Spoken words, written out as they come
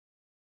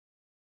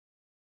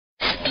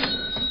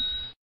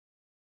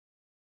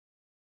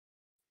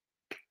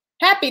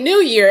Happy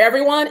New Year,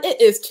 everyone.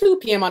 It is 2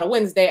 p.m. on a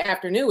Wednesday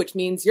afternoon, which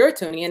means you're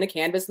tuning in to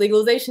Cannabis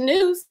Legalization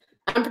News.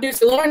 I'm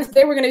producer Lauren.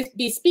 Today we're going to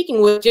be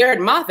speaking with Jared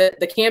Moffitt,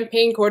 the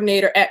campaign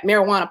coordinator at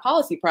Marijuana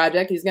Policy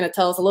Project. He's going to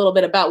tell us a little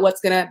bit about what's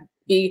going to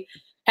be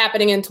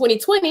happening in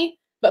 2020.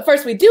 But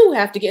first, we do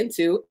have to get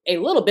into a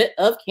little bit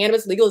of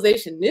cannabis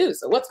legalization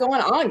news. So what's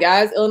going on,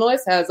 guys? Illinois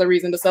has a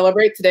reason to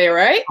celebrate today,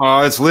 right?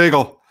 Oh, it's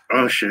legal.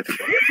 Oh, shit.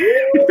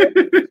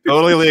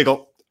 Totally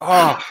legal.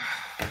 Oh,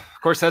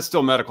 of course, that's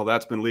still medical.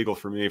 That's been legal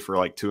for me for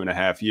like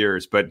 2.5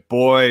 years. But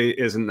boy,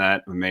 isn't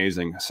that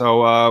amazing.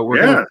 So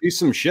we're going to see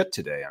some shit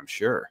today, I'm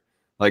sure.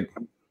 Like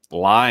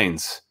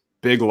lines,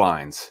 big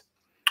lines.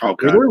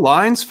 Okay. Were there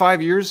lines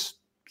 5 years,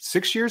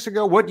 6 years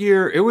ago? What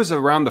year? It was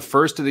around the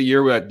first of the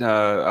year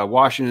that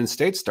Washington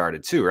State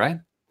started too, right?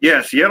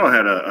 Yeah, Seattle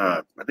had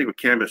I think with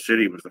Kansas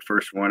City was the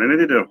first one. And it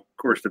did, of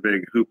course, the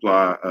big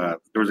hoopla.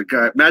 There was a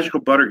guy, Magical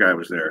Butter guy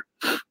was there.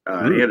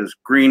 He had his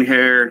green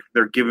hair.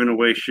 They're giving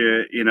away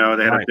shit. You know,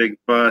 they had a big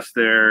bus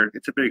there.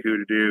 It's a big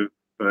hoodoo.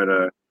 But,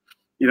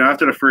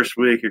 after the first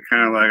week, you're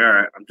kind of like, all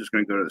right, I'm just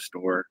going to go to the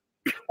store.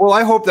 Well,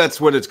 I hope that's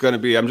what it's going to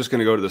be. I'm just going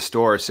to go to the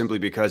store simply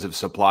because of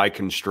supply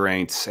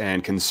constraints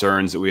and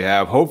concerns that we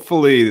have.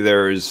 Hopefully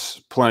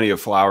there's plenty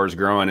of flowers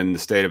growing in the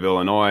state of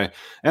Illinois.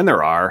 And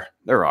there are,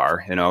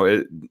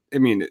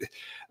 the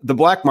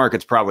black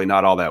market's probably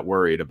not all that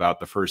worried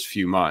about the first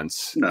few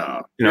months.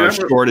 No.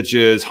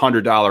 Shortages,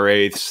 $100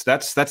 eighths.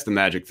 That's the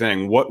magic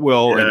thing. What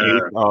will an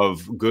eighth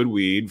of good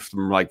weed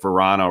from like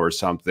Verano or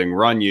something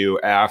run you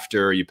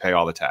after you pay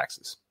all the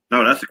taxes?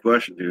 No, that's the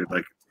question, dude.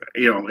 Like,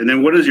 and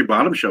then what is your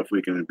bottom shelf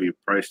weed going to be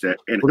priced at?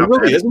 And there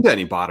really isn't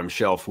any bottom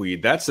shelf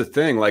weed. That's the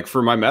thing. Like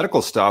for my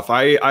medical stuff,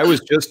 I was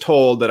just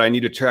told that I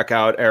need to check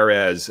out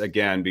Ares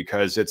again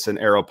because it's an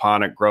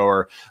aeroponic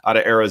grower out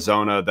of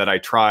Arizona that I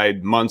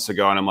tried months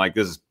ago. And I'm like,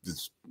 this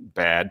is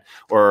bad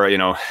or,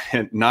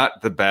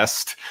 not the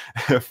best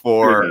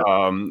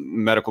for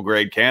medical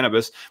grade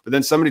cannabis. But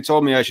then somebody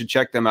told me I should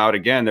check them out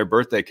again. Their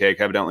birthday cake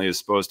evidently is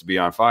supposed to be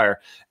on fire.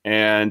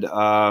 And,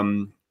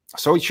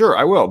 so sure,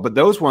 I will. But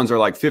those ones are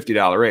like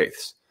 $50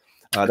 eighths.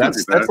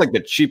 That's like the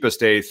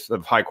cheapest eighth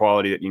of high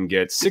quality that you can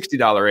get.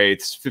 $60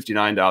 eighths,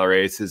 $59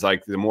 eighths is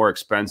like the more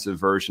expensive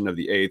version of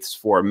the eighths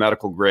for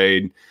medical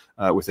grade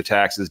with the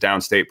taxes,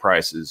 downstate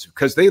prices,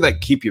 because they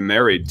like keep you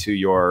married to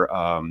your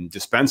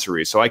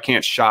dispensary. So I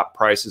can't shop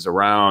prices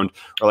around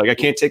or like I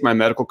can't take my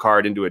medical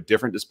card into a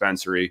different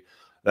dispensary,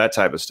 that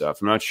type of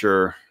stuff. I'm not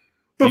sure.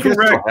 Do you guys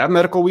still have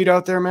medical weed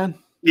out there, man?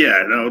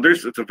 Yeah, no,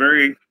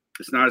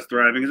 it's not as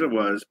thriving as it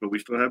was, but we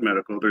still have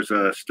medical. There's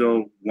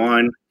still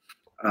one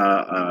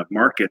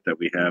market that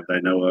we have that I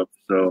know of.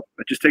 So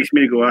it just takes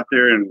me to go out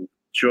there and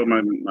show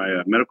my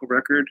medical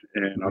record,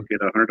 and I'll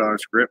get a $100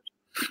 script.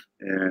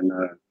 And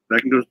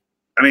that can go.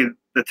 I mean,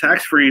 the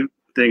tax-free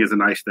thing is a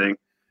nice thing.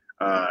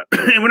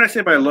 And when I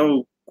say by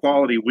low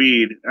quality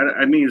weed,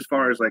 I mean as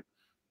far as like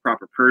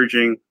proper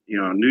purging,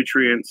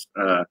 nutrients.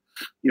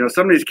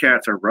 Some of these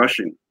cats are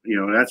rushing.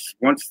 That's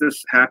once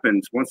this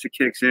happens, once it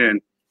kicks in,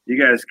 you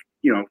guys.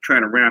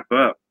 Trying to ramp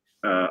up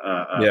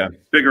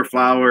bigger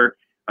flower,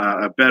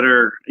 a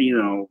better,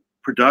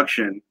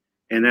 production.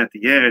 And at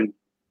the end,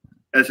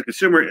 as a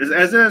consumer,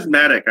 as an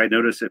asthmatic, I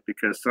notice it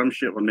because some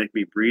shit will make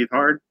me breathe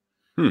hard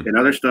and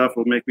other stuff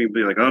will make me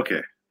be like,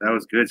 okay, that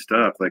was good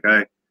stuff. Like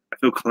I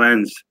feel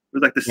cleansed. It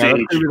was like the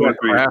sage.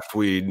 Craft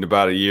weed in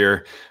about a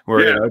year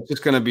where it's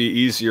just going to be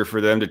easier for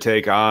them to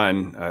take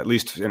on, at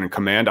least and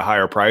command a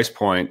higher price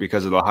point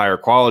because of the higher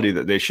quality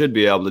that they should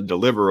be able to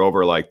deliver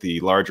over like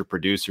the larger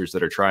producers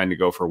that are trying to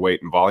go for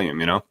weight and volume,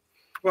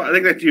 Well, I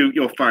think that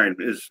you'll find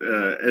is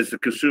as the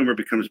consumer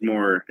becomes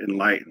more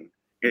enlightened.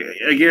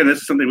 Again, this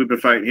is something we've been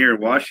fighting here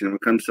in Washington when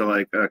it comes to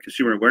like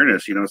consumer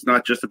awareness. It's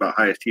not just about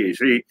highest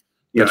THC.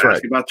 That's right.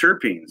 Asking about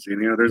terpenes.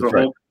 There's a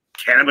whole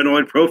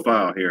cannabinoid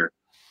profile here.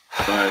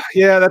 But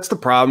yeah, that's the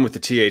problem with the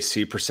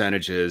THC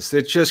percentages.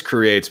 It just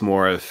creates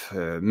more of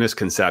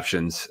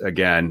misconceptions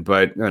again.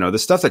 But the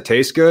stuff that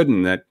tastes good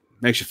and that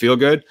makes you feel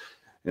good,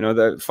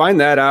 find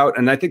that out.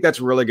 And I think that's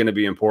really going to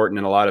be important.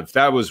 And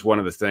that was one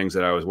of the things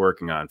that I was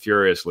working on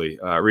furiously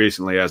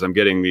recently as I'm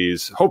getting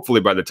these.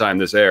 Hopefully, by the time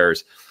this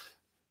airs,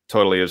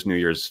 totally is New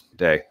Year's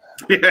Day.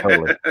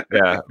 Totally.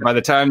 Yeah. By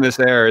the time this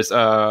airs,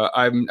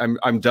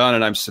 I'm done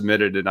and I'm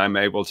submitted and I'm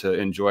able to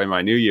enjoy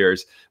my New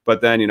Year's.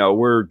 But then,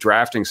 we're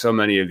drafting so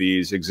many of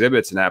these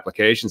exhibits and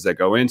applications that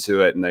go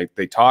into it. And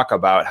they talk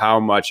about how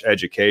much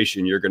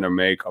education you're going to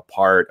make a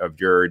part of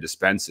your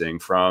dispensing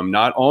from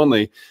not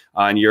only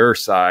on your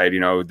side,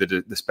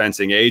 the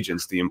dispensing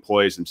agents, the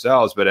employees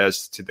themselves, but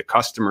as to the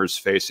customers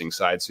facing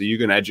side. So you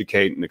can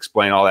educate and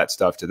explain all that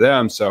stuff to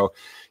them. So,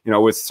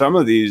 with some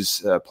of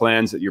these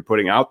plans that you're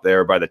putting out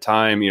there, by the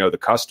time, the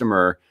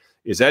customer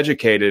is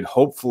educated,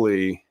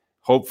 hopefully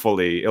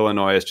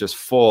Illinois is just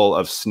full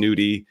of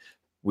snooty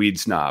weed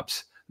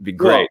snobs. It'd be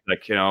great.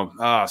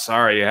 Well,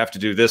 sorry, you have to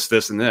do this,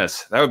 this, and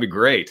this. That would be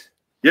great.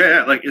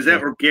 Yeah, like is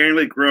that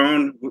organically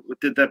grown?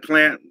 Did that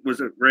plant was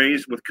it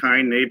raised with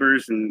kind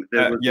neighbors and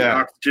there was the Yeah.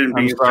 oxygen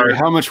I'm being sorry.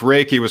 served? How much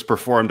Reiki was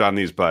performed on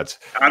these buds?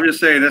 I'm just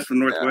saying that's the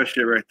Northwest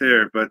shit right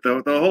there. But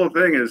the whole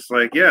thing is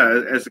like,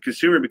 yeah, as the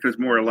consumer becomes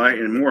more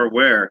enlightened and more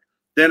aware,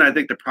 then I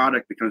think the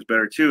product becomes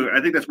better too. I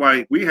think that's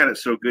why we had it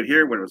so good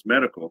here when it was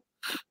medical,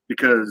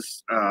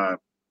 because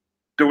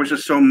there was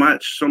just so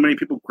many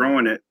people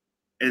growing it,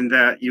 and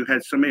that you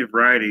had so many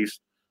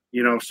varieties.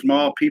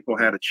 Small people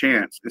had a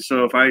chance. And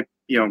so if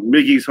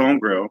Miggy's home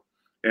grow,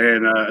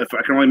 and if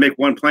I can only make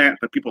one plant,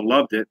 but people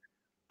loved it,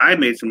 I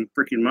made some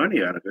freaking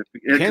money out of it.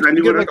 Can't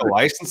we get like a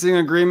licensing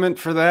agreement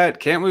for that?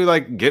 Can't we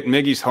like get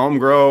Miggy's home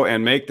grow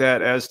and make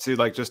that as to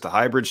like just a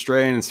hybrid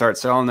strain and start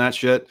selling that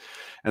shit?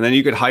 And then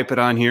you could hype it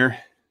on here.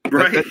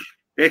 Right.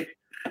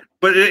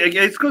 But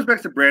it goes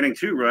back to branding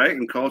too, right?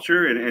 And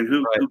culture and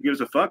who gives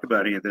a fuck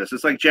about any of this.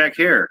 It's like Jack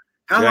Hare.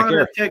 How long did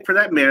it take for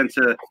that man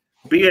to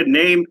be a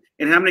name,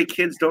 and how many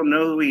kids don't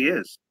know who he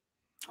is?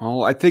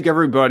 Oh, I think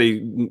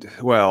everybody,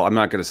 well, I'm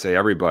not going to say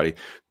everybody.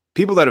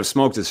 People that have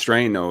smoked his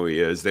strain know who he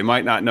is. They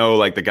might not know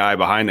like the guy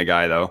behind the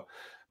guy though,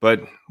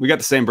 but we got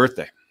the same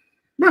birthday.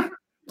 Right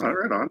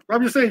on.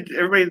 I'm just saying,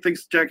 everybody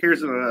thinks Jack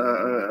Hare's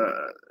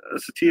a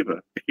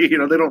sativa. They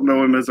don't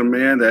know him as a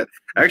man that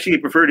actually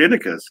preferred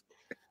indicas.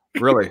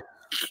 Really?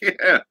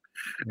 Yeah.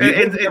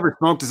 And he ever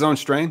smoked his own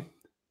strain?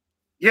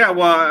 Yeah,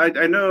 well,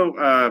 I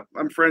know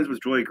I'm friends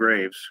with Joy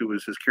Graves, who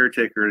was his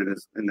caretaker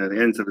in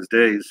the ends of his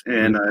days,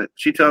 and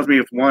she tells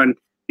me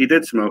he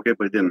did smoke it,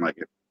 but he didn't like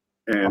it,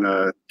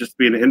 and just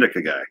being an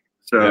indica guy.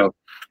 So,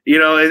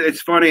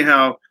 it's funny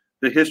how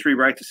the history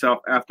writes itself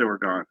after we're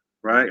gone,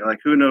 right? Like,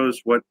 who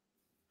knows what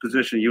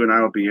position you and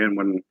I will be in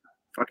when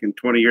fucking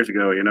 20 years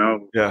ago,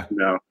 Yeah.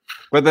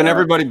 But then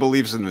everybody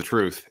believes in the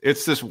truth.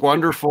 It's this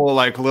wonderful,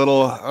 like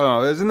little,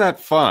 isn't that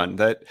fun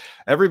that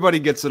everybody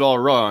gets it all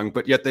wrong,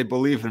 but yet they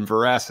believe in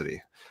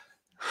veracity.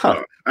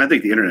 Huh. I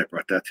think the internet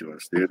brought that to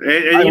us, dude.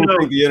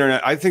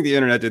 I think the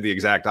internet did the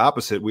exact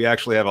opposite. We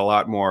actually have a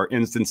lot more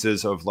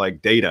instances of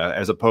like data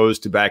as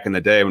opposed to back in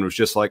the day when it was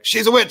just like,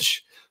 she's a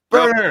witch,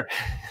 burn her.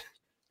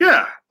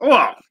 Yeah.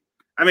 Well,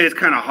 I mean, it's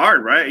kind of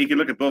hard, right? You can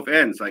look at both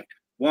ends. Like,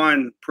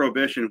 one,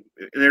 prohibition,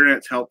 the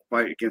internet's helped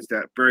fight against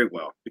that very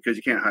well because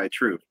you can't hide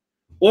truth.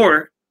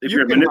 Or if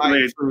you're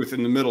manipulating truth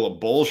in the middle of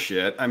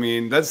bullshit. I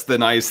mean, that's the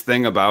nice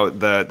thing about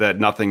that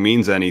nothing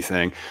means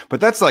anything. But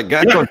that's like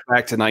that goes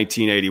back to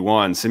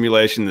 1981,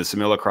 Simulation, the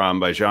Simulacrum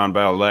by Jean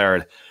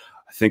Baudrillard.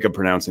 I think I'm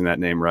pronouncing that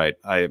name right.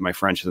 My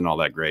French isn't all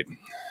that great.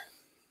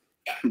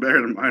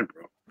 Better than mine,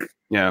 bro.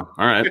 Yeah.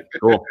 All right.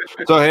 Cool.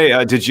 So,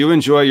 hey, did you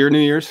enjoy your New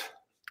Year's?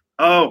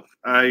 Oh,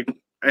 I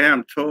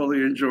am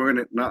totally enjoying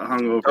it. Not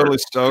hungover. Totally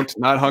stoked.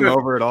 Not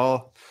hungover at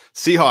all.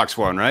 Seahawks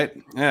won, right?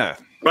 Yeah.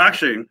 Well,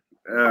 actually,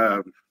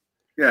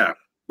 yeah.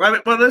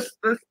 Well, let's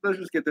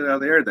just get that out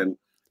of the air then.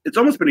 It's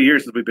almost been a year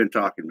since we've been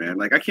talking, man.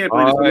 Like, I can't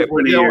believe it's almost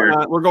been a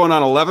year. We're going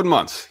on 11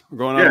 months. We're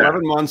going on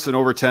 11 months and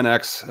over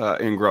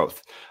 10x in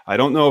growth. I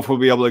don't know if we'll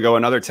be able to go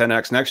another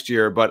 10x next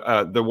year,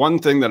 but the one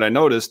thing that I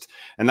noticed,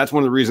 and that's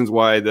one of the reasons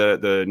why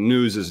the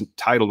news is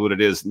titled what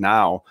it is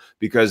now,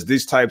 because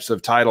these types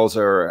of titles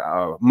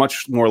are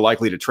much more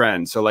likely to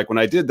trend. So like when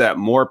I did that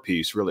more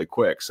piece really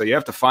quick, so you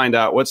have to find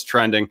out what's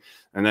trending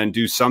and then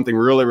do something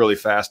really, really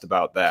fast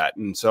about that.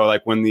 And so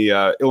like when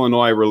the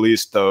Illinois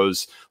released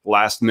those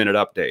last minute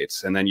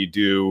updates, and then you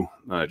do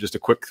just a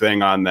quick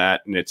thing on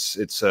that, and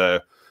it's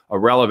a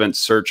relevant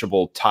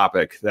searchable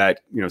topic that,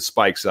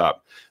 spikes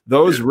up.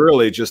 Those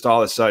really just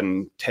all of a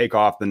sudden take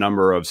off the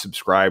number of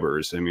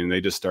subscribers. I mean,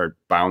 they just start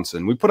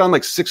bouncing. We put on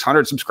like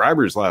 600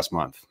 subscribers last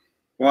month.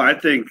 Well, I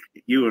think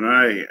you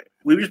and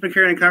we've just been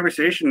carrying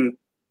conversation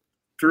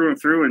through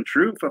and through and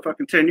true for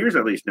fucking 10 years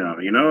at least now,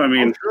 I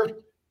mean,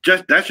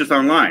 that's just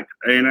online.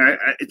 I mean,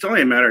 it's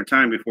only a matter of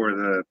time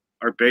before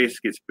our base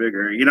gets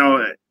bigger.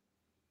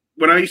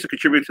 When I used to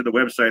contribute to the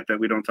website that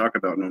we don't talk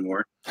about no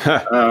more,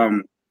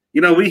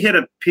 we hit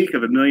a peak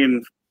of 1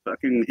 million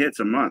fucking hits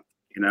a month,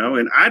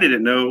 and I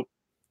didn't know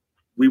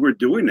we were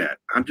doing that.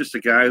 I'm just a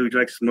guy who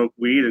likes to smoke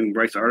weed and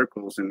writes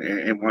articles and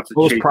wants to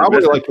change. It's probably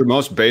like your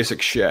most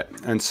basic shit.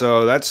 And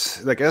so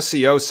that's like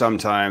SEO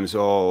sometimes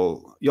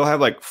you'll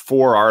have like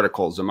 4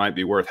 articles that might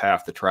be worth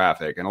half the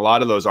traffic. And a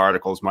lot of those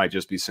articles might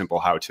just be simple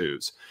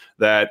how-tos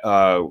that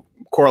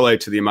correlate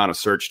to the amount of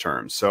search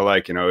terms. So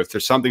like, if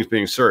there's something's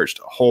being searched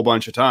a whole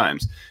bunch of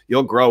times,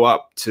 you'll grow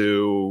up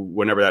to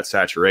whenever that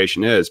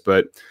saturation is.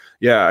 But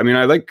yeah, I mean,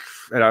 I think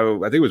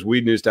it was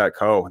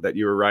weednews.co that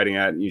you were writing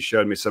at, and you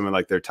showed me some of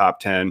like their top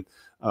 10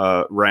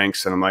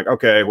 ranks. And I'm like,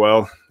 okay,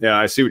 well, yeah,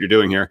 I see what you're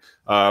doing here.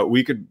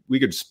 We could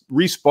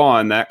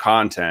respawn that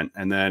content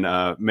and then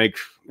make,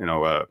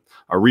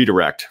 a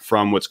redirect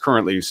from what's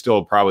currently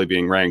still probably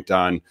being ranked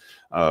on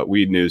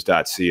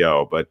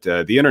weednews.co. But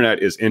the internet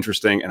is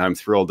interesting, and I'm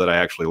thrilled that I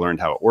actually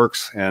learned how it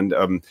works. And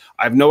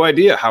I have no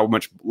idea how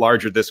much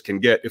larger this can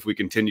get if we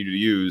continue to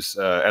use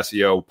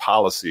SEO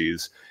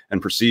policies and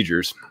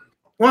procedures.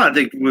 Well, I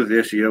think with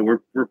SEO,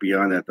 we're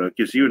beyond that, though,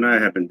 because you and I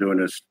have been doing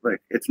this.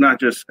 Like, it's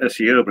not just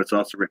SEO, but it's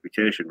also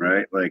reputation,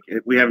 right? Like,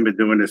 we haven't been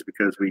doing this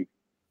because we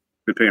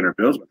been paying our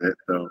bills with it.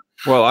 So,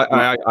 well,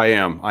 I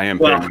am paying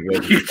my bills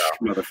with stuff.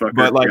 Motherfucker.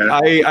 But like,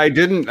 I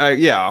didn't.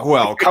 Yeah,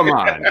 well, come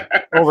on,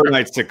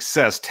 overnight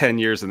success, 10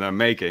 years in the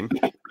making.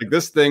 Like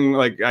this thing,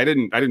 like I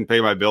didn't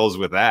pay my bills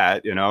with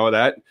that.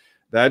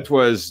 That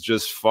was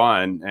just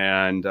fun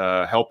and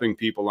helping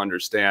people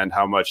understand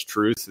how much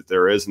truth that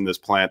there is in this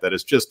plant that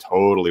is just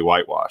totally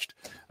whitewashed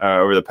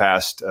over the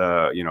past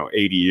 80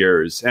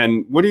 years.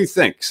 And what do you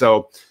think?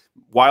 So,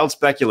 wild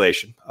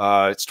speculation.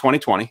 It's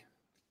 2020.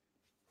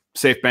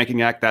 Safe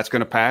Banking Act, that's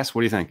going to pass.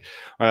 What do you think?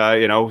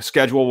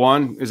 Schedule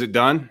 1, is it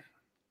done?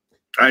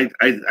 I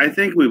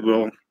think we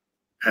will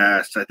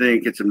pass. I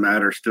think it's a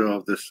matter still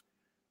of this.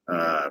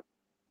 We're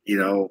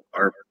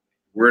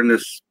in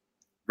this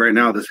right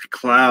now, this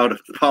cloud of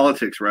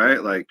politics,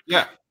 right? Like,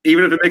 yeah,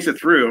 even if it makes it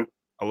through,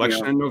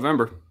 election in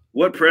November,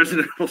 what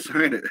president will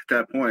sign it at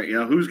that point?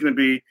 Who's going to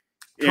be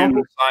Trump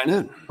will sign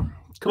it?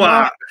 Come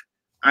on.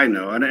 I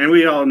know, and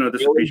we all know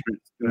this impeachment.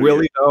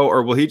 Will he though,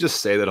 or will he just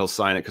say that he'll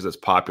sign it because it's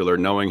popular,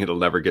 knowing it'll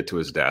never get to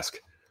his desk?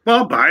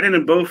 Well, Biden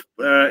and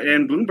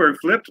Bloomberg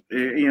flipped,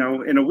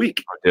 in a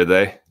week. Did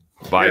they?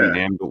 Biden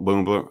and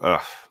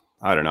Bloomberg?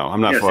 I don't know. I'm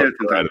not excited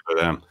for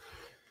them.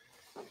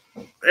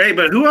 Hey,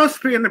 but who else is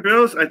paying the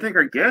bills? I think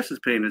our guest is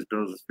paying his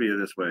bills via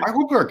this way. I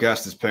hope our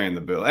guest is paying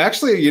the bill.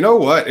 Actually, you know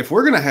what? If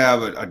we're going to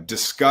have a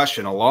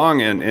discussion, a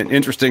long and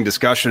interesting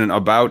discussion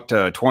about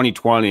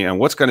 2020 and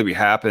what's going to be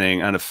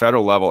happening on a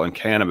federal level in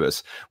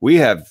cannabis, we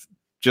have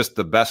just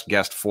the best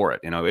guest for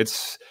it.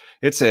 It's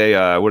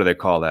a what do they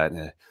call that?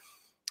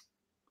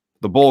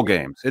 The bowl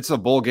games. It's a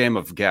bowl game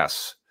of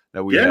guests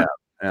that we have.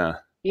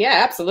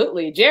 Yeah,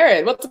 absolutely.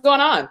 Jared, what's going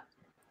on?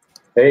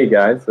 Hey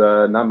guys,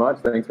 not much.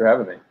 Thanks for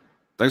having me.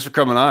 Thanks for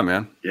coming on,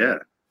 man. Yeah.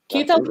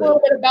 Can you tell us a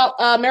little bit about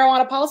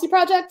Marijuana Policy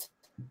Project?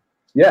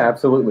 Yeah,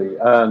 absolutely.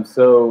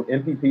 So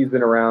MPP has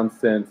been around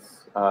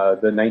since the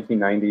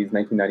 1990s,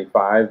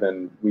 1995,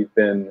 and we've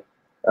been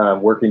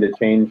working to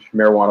change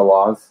marijuana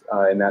laws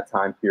in that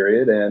time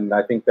period. And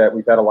I think that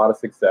we've had a lot of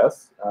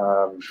success.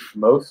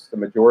 The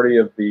majority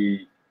of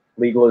the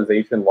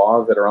legalization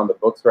laws that are on the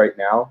books right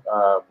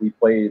now, we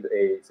played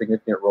a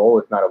significant role,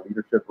 if not a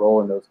leadership role,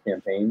 in those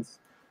campaigns.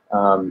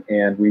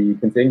 And we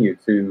continue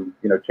to,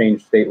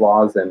 change state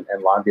laws and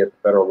lobby at the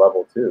federal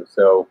level too.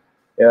 So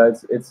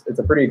it's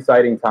a pretty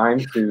exciting time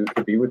to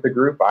be with the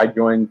group. I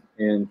joined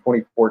in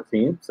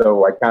 2014,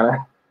 so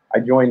I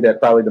joined at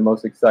probably the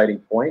most exciting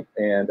point,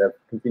 and I've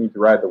continued to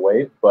ride the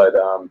wave. But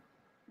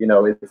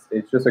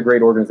it's just a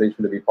great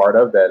organization to be part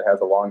of that has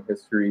a long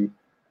history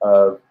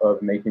of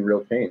making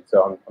real change.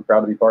 So I'm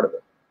proud to be part of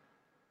it.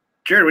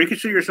 Jared, would you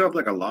consider yourself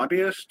like a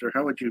lobbyist, or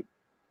how would you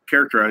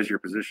characterize your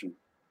position?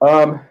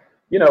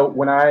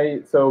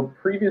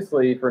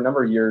 Previously for a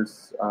number of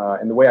years,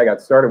 and the way I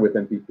got started with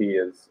MPP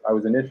is I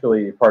was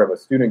initially part of a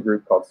student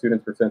group called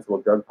Students for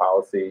Sensible Drug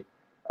Policy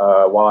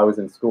while I was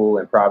in school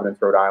in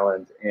Providence, Rhode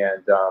Island.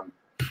 And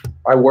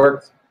I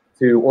worked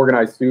to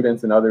organize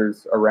students and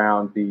others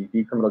around the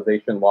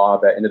decriminalization law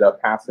that ended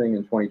up passing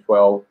in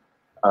 2012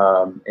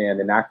 and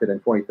enacted in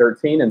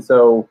 2013. And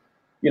so,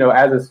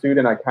 as a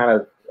student, I kind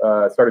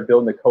of started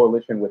building a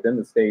coalition within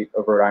the state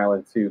of Rhode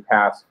Island to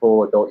pass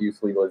full adult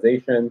use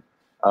legalization.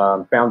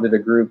 Founded a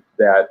group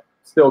that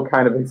still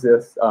kind of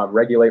exists,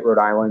 Regulate Rhode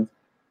Island.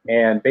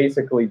 And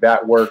basically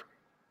that work,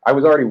 I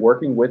was already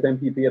working with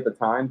MPP at the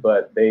time,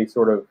 but they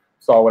sort of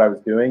saw what I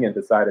was doing and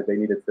decided they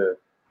needed to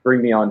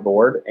bring me on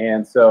board.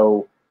 And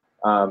so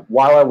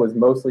while I was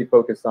mostly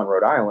focused on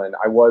Rhode Island,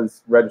 I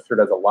was registered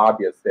as a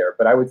lobbyist there.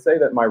 But I would say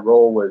that my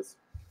role was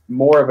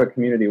more of a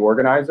community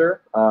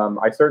organizer.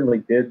 I certainly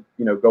did,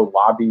 go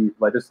lobby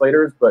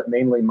legislators, but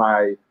mainly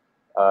my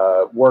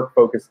work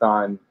focused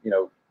on,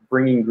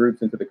 bringing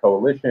groups into the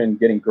coalition,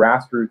 getting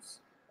grassroots,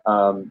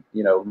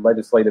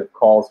 legislative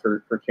calls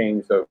for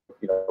change. So,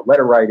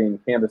 letter writing,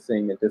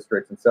 canvassing in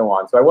districts and so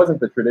on. So I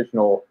wasn't the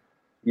traditional,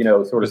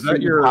 sort of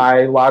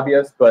high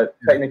lobbyist, but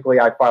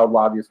technically I filed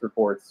lobbyist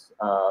reports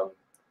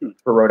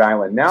for Rhode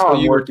Island. Now so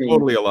I'm working. Were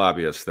totally a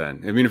lobbyist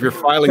then. I mean, if you're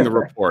filing the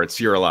reports,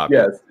 you're a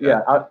lobbyist.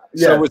 Yes.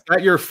 So was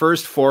that your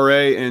first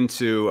foray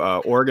into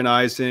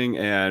organizing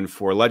and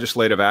for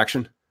legislative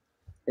action?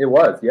 It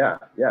was. Yeah,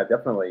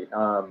 definitely.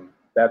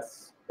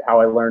 That's how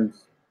I learned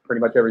pretty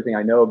much everything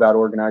I know about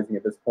organizing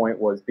at this point,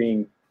 was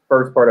being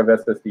first part of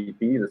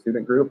SSDP, the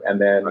student group, and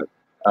then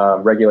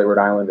Regulate Rhode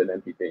Island and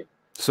MPP.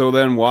 So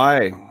then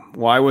why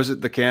was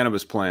it the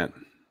cannabis plant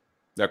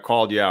that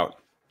called you out?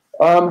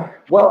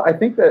 Well, I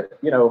think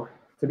that,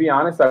 to be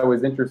honest, I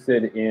was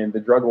interested in the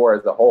drug war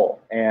as a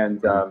whole.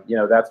 And,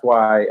 that's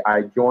why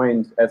I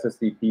joined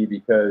SSDP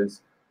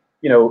because,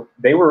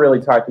 they were really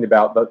talking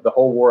about the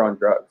whole war on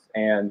drugs.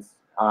 And,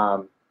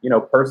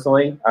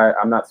 personally,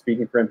 I'm not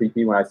speaking for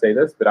MPP when I say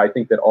this, but I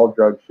think that all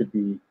drugs should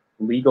be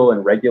legal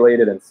and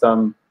regulated in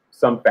some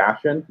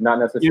fashion, not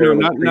necessarily.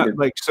 Not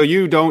like, so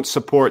you don't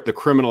support the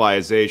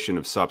criminalization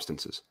of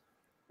substances.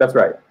 That's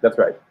right.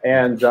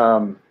 And,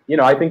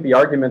 I think the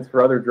arguments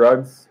for other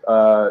drugs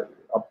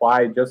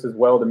apply just as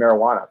well to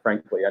marijuana,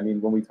 frankly. I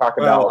mean, when we talk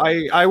Well,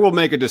 about... I will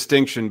make a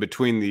distinction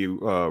between the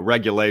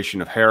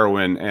regulation of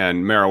heroin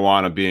and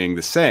marijuana being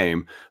the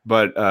same,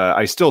 but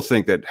I still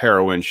think that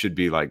heroin should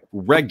be like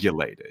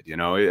regulated. You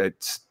know,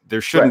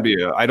 there shouldn't Right.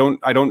 be I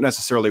don't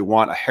necessarily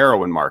want a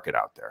heroin market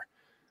out there.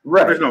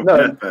 Right. There's no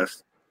meth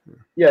fest.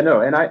 Yeah,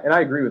 no, and I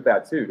agree with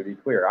that too, to be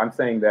clear. I'm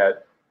saying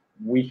that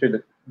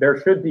there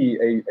should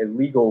be a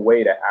legal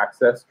way to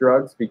access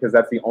drugs, because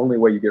that's the only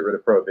way you get rid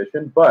of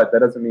prohibition, but that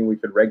doesn't mean we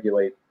should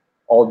regulate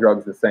all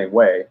drugs the same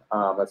way.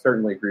 I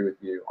certainly agree with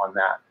you on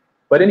that.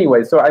 But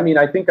anyway, so I mean,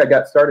 I think I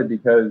got started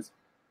because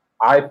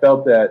I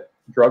felt that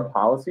drug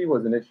policy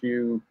was an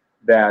issue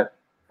that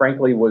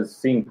frankly was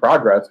seeing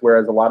progress,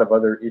 whereas a lot of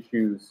other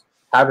issues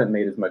haven't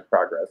made as much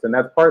progress. And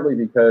that's partly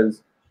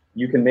because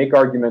you can make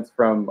arguments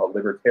from a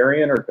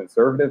libertarian or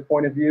conservative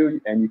point of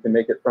view, and you can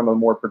make it from a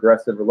more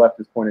progressive or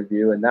leftist point of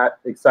view. And that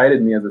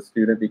excited me as a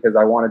student because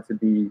I wanted to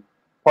be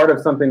part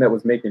of something that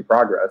was making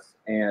progress.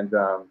 And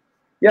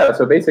yeah,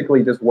 so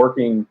basically just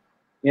working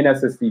in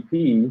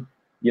SSDP,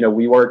 you know,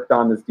 we worked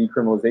on this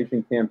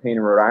decriminalization campaign in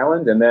Rhode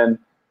Island, and then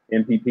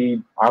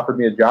MPP offered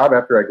me a job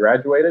after I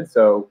graduated.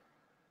 So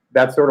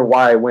that's sort of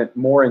why I went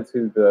more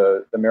into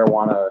the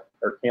marijuana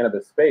or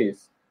cannabis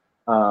space.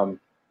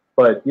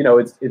 But you know,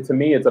 it's to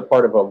me, it's a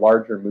part of a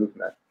larger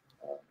movement.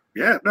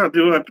 Yeah, no,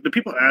 do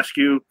people ask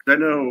you? I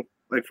know,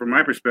 like from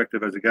my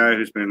perspective as a guy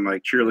who's been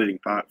like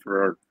cheerleading pot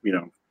for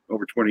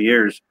over 20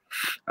 years,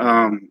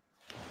 I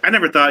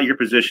never thought your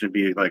position would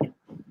be like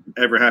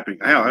ever happening.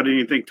 Hell, I didn't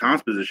even think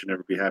Tom's position would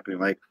ever be happening.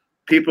 Like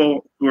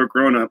people who are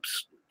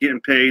grown-ups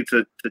getting paid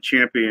to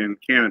champion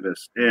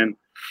cannabis. And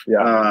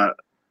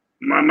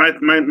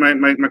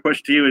my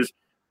question to you is,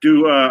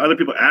 do other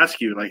people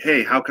ask you like,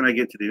 hey, how can I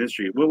get to the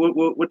industry?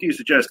 What do you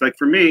suggest? Like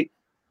for me,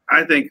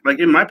 I think like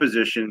in my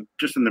position,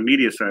 just in the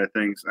media side of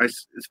things,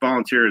 it's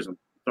volunteerism.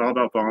 It's all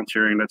about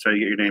volunteering. That's how you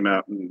get your name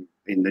out, and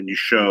then you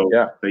show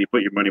that you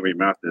put your money where your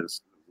mouth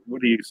is.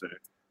 What do you say?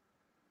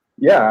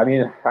 Yeah, I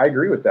mean, I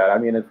agree with that. I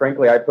mean, and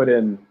frankly, I put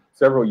in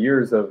several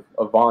years of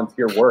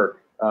volunteer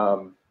work,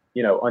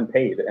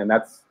 unpaid, and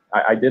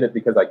I did it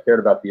because I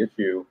cared about the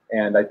issue.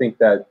 And I think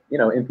that,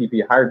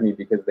 MPP hired me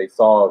because they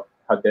saw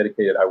how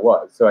dedicated I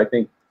was. So I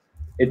think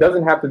it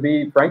doesn't have to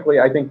be, frankly,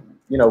 I think,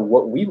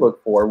 what we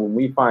look for when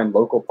we find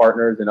local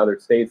partners in other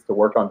states to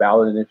work on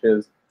ballot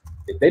initiatives,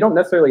 they don't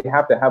necessarily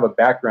have to have a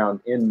background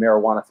in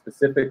marijuana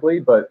specifically,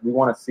 but we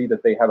want to see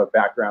that they have a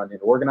background in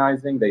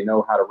organizing. They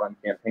know how to run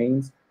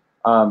campaigns.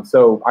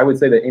 So I would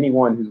say that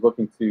anyone who's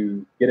looking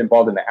to get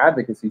involved in the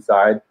advocacy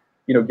side,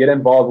 get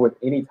involved with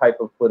any type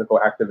of political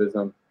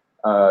activism,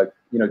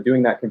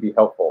 doing that can be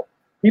helpful.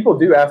 People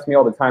do ask me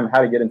all the time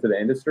how to get into the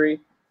industry.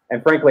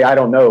 And frankly, I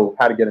don't know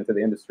how to get into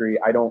the industry.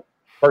 I don't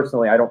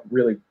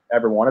really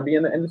ever want to be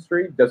in the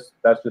industry. That's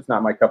just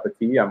not my cup of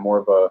tea. I'm more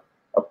of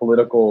a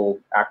political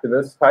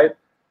activist type.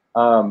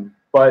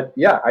 But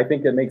yeah, I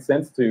think it makes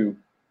sense to,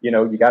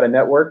 you got to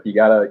network, you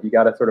got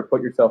to sort of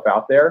put yourself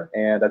out there.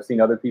 And I've seen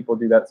other people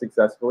do that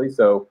successfully.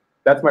 So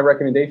that's my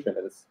recommendation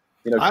is,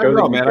 I don't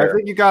know, man. I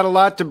think you got a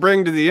lot to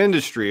bring to the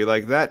industry,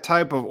 like that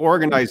type of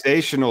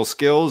organizational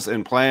skills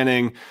and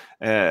planning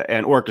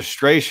and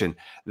orchestration.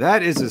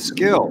 That is a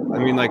skill. I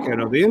mean,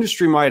 the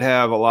industry might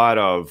have a lot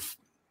of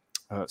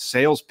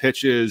sales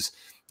pitches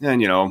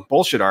and,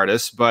 bullshit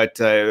artists, but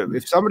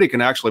if somebody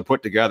can actually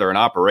put together an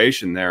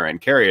operation there and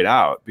carry it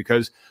out,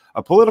 because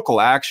a political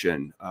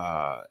action,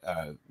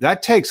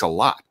 that takes a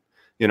lot.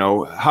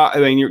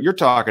 You're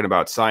talking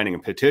about signing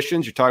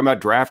petitions. You're talking about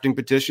drafting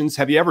petitions.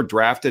 Have you ever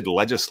drafted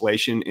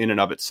legislation in and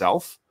of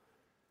itself?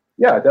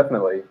 Yeah,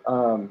 definitely.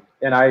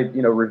 And I,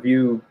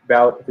 review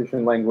ballot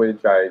petition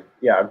language.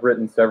 I've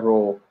written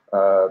several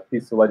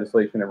pieces of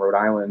legislation in Rhode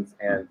Island,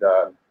 and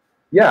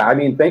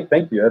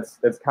thank you.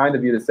 That's kind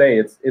of you to say.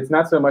 It's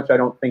not so much. I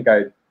think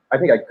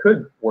I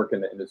could work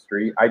in the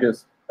industry. I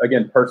just,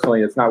 again,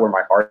 personally, it's not where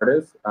my heart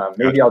is.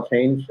 Maybe I'll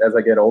change as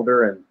I get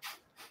older and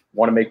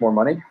want to make more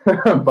money,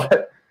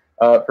 but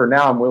for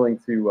now, I'm willing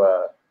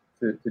to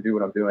do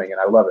what I'm doing,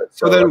 and I love it.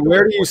 So then,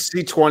 where do you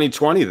see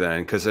 2020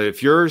 then? Because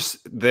if you're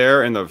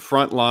there in the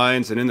front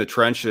lines and in the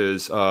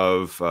trenches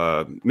of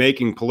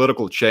making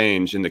political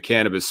change in the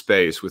cannabis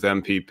space with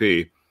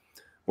MPP,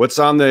 what's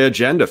on the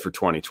agenda for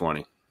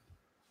 2020?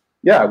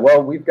 Yeah,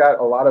 well, we've got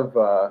a lot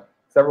of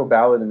several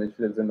ballot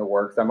initiatives in the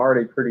works. I'm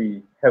already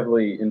pretty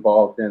heavily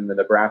involved in the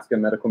Nebraska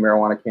medical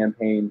marijuana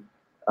campaign.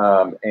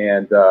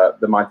 And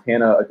the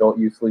Montana adult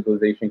use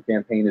legalization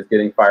campaign is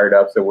getting fired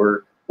up. So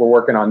we're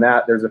working on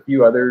that. There's a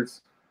few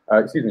others,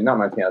 not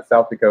Montana,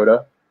 South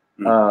Dakota.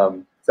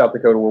 South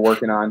Dakota we're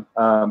working on.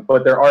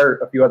 But there are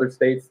a few other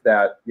states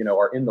that,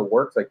 are in the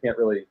works. I can't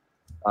really,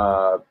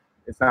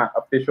 it's not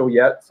official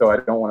yet, so I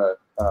don't want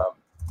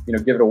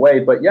to, give it away.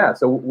 But yeah,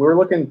 so we're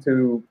looking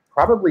to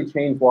probably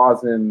change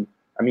laws in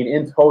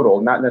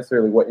total, not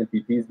necessarily what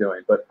MPP is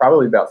doing, but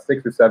probably about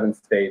 6 or 7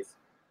 states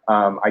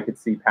I could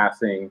see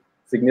passing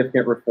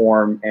significant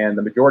reform, and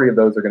the majority of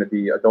those are going to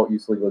be adult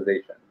use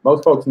legalization.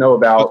 Most folks know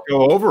about. Let's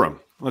go over them.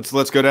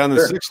 Let's go down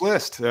the 6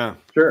 list. Yeah.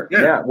 Sure.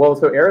 Yeah. Well,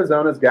 so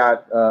Arizona's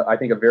got, I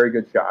think, a very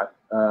good shot.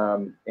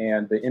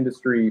 and the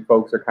industry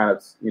folks are kind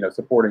of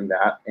supporting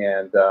that,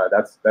 and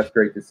that's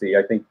great to see.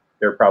 I think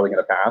they're probably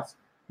going to pass.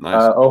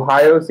 Nice.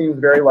 Ohio seems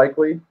very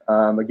likely.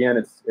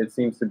 Again, it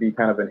seems to be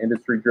kind of an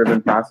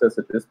industry-driven process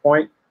at this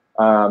point,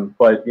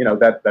 but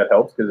that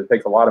helps because it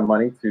takes a lot of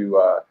money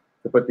to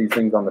put these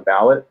things on the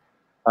ballot.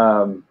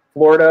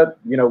 Florida,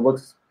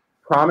 looks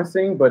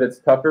promising, but it's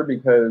tougher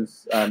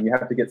because you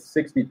have to get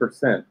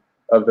 60%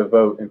 of the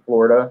vote in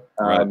Florida,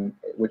 right.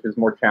 which is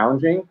more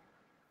challenging.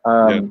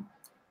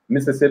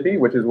 Mississippi,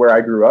 which is where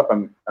I grew up,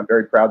 I'm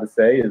very proud to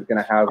say, is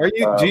going to have.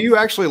 Do you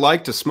actually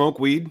like to smoke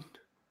weed?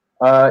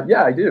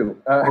 Yeah, I do.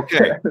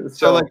 Okay,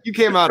 so like you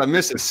came out of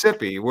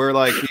Mississippi, where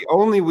like the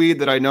only weed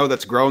that I know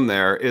that's grown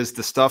there is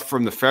the stuff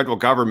from the federal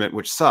government,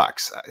 which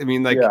sucks. I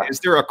mean, like, is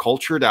there a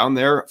culture down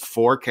there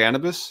for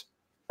cannabis?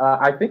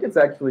 I think it's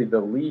actually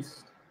the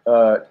least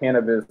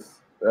cannabis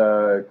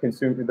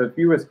consumer, the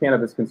fewest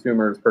cannabis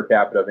consumers per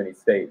capita of any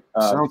state.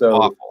 Sounds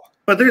awful.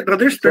 But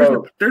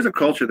there's a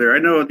culture there. I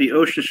know the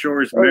Ocean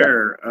Shores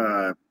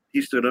mayor,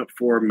 he stood up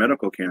for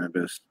medical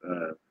cannabis.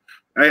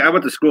 I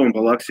went to school in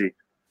Biloxi,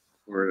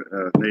 where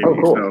Navy.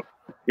 Cool. So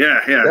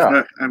yeah.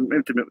 I'm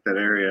intimate with that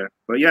area.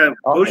 But yeah,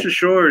 awesome. Ocean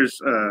Shores,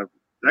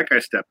 that guy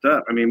stepped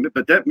up. I mean,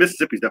 but that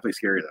Mississippi's definitely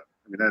scary though.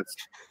 I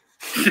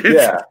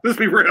mean, let's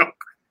be real.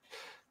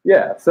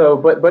 Yeah. So,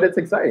 but it's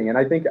exciting, and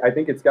I think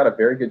it's got a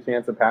very good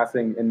chance of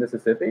passing in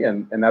Mississippi,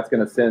 and that's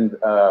going to send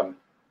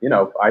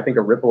I think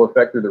a ripple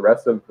effect through the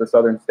rest of the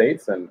southern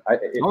states. And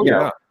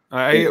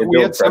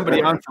we had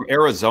somebody on from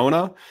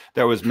Arizona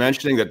that was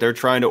mentioning that they're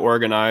trying to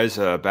organize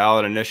a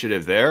ballot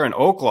initiative there. And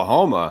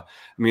Oklahoma,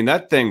 I mean,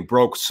 that thing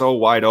broke so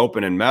wide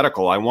open in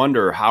medical. I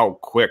wonder how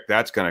quick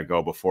that's going to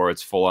go before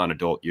it's full on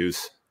adult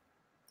use.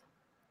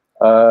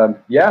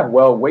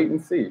 Well, wait and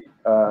see.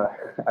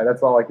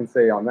 That's all I can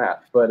say on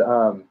that. But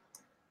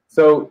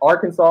so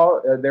Arkansas,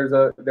 there's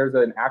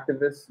an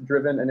activist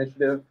driven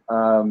initiative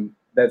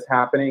that's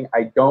happening.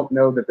 I don't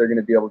know that they're going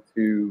to be able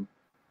to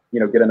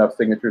get enough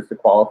signatures to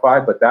qualify,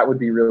 but that would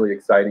be really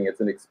exciting. It's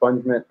an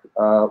expungement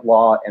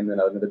law and then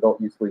an adult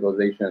use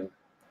legalization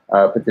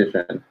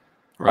petition.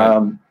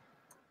 Right.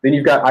 Then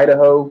you've got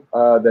Idaho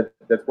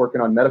that's working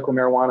on medical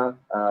marijuana.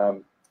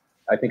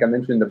 I think I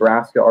mentioned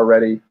Nebraska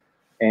already.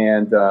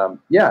 And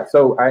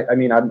so I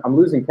mean, I'm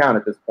losing count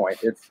at this point.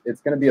 It's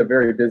going to be a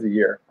very busy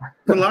year.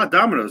 There's a lot of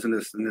dominoes in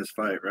this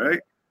fight, right?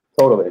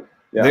 Totally.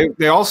 Yeah.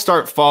 They all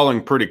start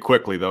falling pretty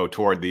quickly, though,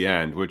 toward the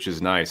end, which is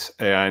nice.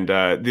 And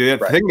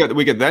the thing that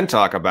we could then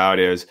talk about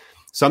is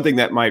something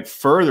that might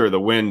further the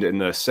wind in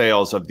the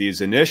sails of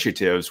these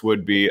initiatives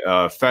would be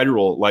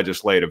federal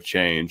legislative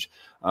change.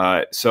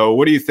 So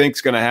what do you think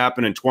is going to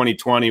happen in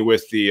 2020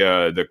 with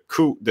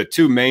the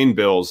two main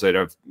bills that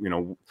have,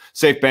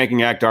 Safe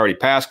Banking Act already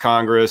passed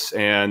Congress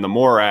and the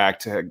MORE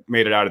Act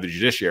made it out of the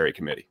Judiciary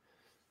Committee?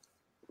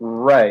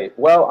 Right.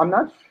 Well, I'm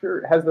not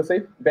sure. Has the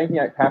Safe Banking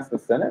Act passed the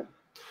Senate?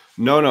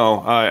 No.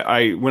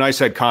 When I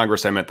said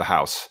Congress, I meant the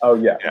House. Oh,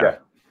 yeah.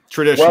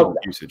 Traditional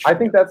usage. I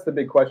think that's the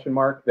big question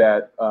mark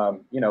that,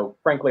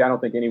 frankly, I don't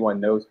think anyone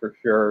knows for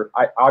sure.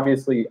 I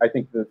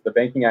think the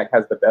Banking Act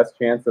has the best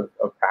chance of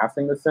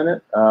passing the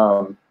Senate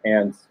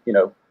and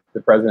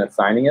the president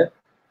signing it.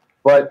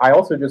 But I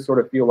also just sort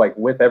of feel like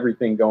with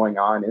everything going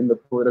on in the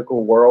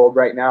political world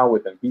right now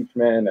with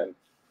impeachment and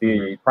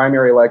the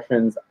primary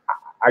elections,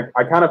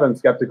 I kind of am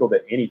skeptical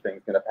that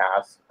anything's going to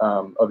pass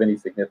of any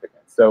significance.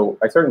 So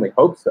I certainly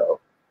hope so.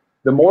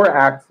 The MORE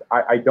Act,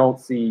 I don't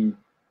see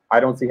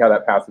how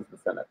that passes the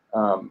Senate.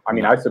 I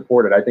mean, I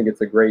support it. I think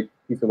it's a great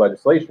piece of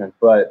legislation,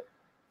 but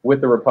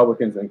with the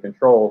Republicans in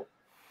control,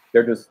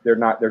 there's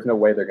no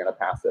way they're going to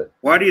pass it.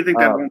 Why do you think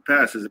that won't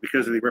pass? Is it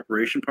because of the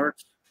reparation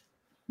parts?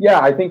 Yeah,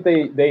 I think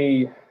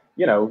they're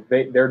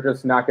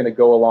just not going to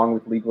go along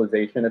with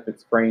legalization if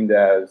it's framed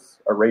as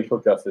a racial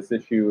justice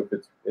issue,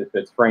 if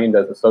it's framed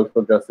as a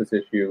social justice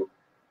issue.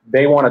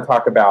 They want to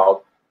talk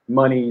about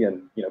money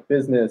and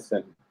business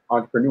and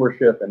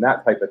entrepreneurship and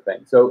that type of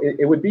thing. So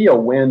it would be a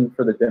win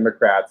for the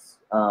Democrats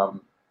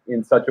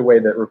in such a way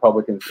that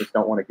Republicans just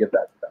don't want to give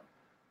that to them.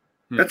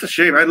 That's a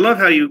shame. I love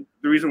how the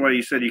reason why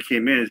you said you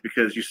came in is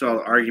because you saw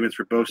the arguments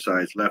for both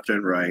sides, left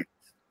and right,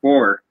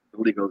 for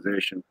the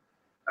legalization.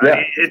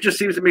 Yeah. It just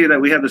seems to me that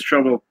we have this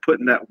trouble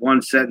putting that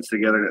one sentence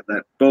together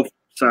that both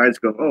sides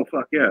go, oh,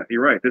 fuck yeah,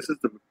 you're right. This is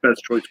the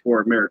best choice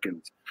for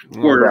Americans.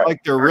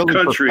 Like they're really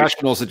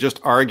professionals at just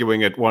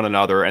arguing at one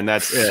another, and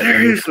that's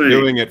seriously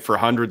doing it for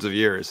hundreds of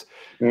years.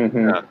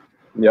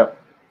 Mm-hmm.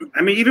 Yep.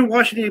 I mean, even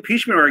watching the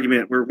impeachment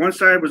argument where one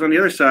side was on the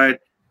other side,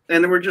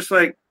 and then we're just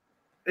like,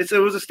 it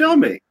was a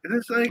stalemate. And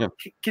it's like,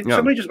 can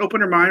somebody just open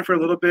their mind for a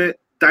little bit,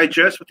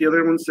 digest what the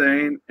other one's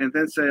saying, and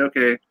then say,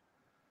 okay,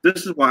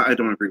 this is why I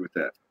don't agree with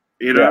that.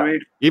 You know what I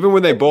mean? Even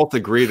when they both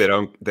agree, they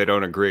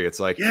don't agree. It's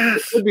like, yes,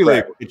 it should be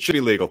legal. It should be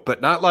legal, but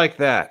not like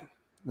that.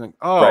 Like,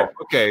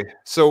 okay.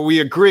 So we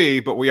agree,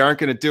 but we aren't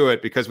going to do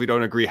it because we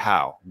don't agree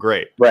how.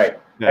 Great. Right.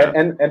 Yeah.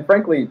 And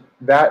frankly,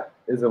 that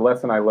is a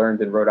lesson I learned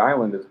in Rhode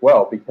Island as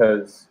well,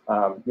 because,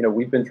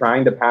 we've been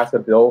trying to pass a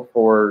bill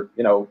for,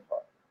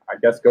 I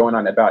guess going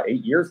on about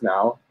 8 years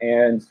now.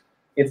 And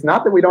it's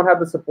not that we don't have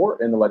the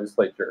support in the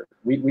legislature.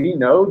 We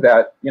know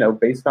that,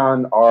 based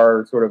on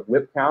our sort of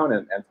whip count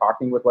and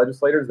talking with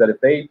legislators, that if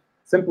they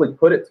simply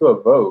put it to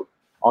a vote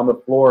on the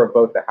floor of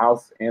both the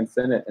House and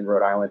Senate in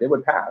Rhode Island, it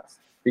would pass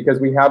because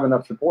we have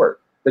enough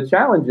support. The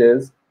challenge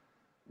is,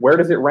 where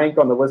does it rank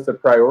on the list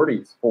of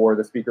priorities for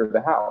the Speaker of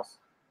the House?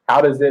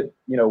 How does it,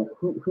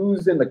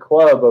 who's in the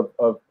club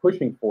of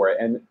pushing for it?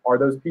 And are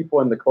those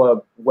people in the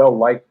club well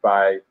liked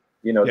by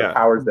the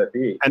powers that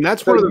be? And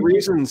that's one of the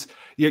reasons.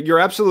 You're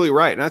absolutely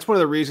right. And that's one of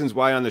the reasons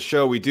why on the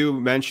show we do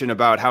mention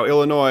about how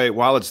Illinois,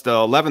 while it's the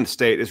 11th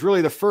state, is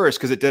really the first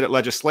because it did it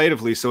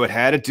legislatively. So it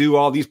had to do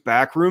all these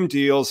backroom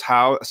deals,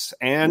 House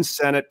and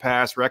Senate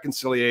pass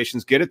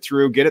reconciliations, get it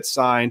through, get it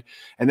signed,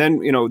 and then,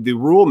 the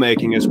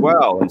rulemaking as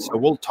well. And so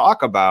we'll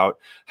talk about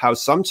how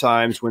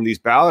sometimes when these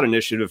ballot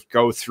initiatives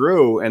go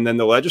through and then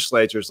the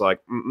legislature's like,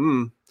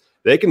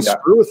 they can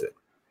screw with it.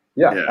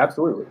 Yeah,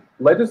 absolutely.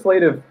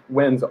 Legislative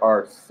wins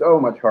are so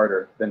much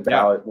harder than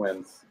ballot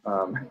wins.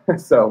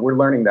 So we're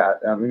learning that.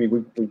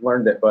 We've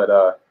learned it, but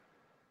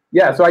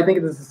so I think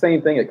it's the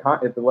same thing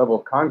at the level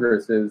of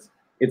Congress.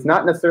 It's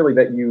not necessarily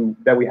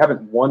that we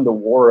haven't won the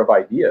war of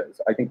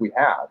ideas. I think we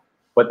have,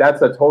 but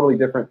that's a totally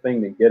different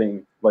thing than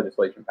getting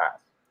legislation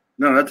passed.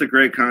 No, that's a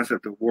great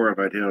concept of war of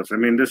ideas. I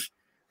mean,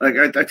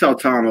 I tell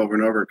Tom over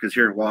and over, because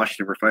here in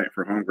Washington we're fighting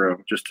for home grow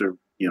just to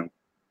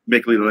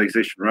make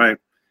legalization right.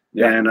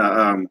 Yeah.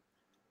 And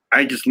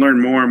I just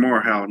learned more and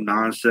more how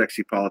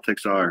non-sexy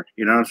politics are.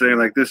 You know what I'm saying?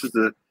 Like, this is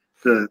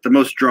the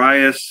most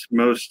driest,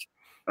 most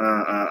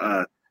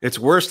it's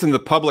worse than the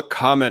public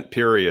comment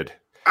period.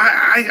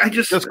 I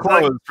just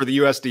closed for the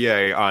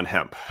USDA on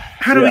hemp.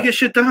 How do we get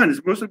shit done? It's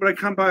mostly what I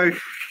come by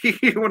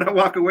when I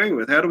walk away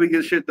with. How do we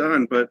get shit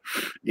done? But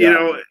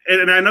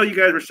and I know you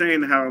guys were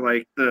saying how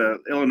like the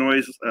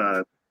Illinois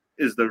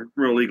is the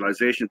real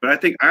legalization, but I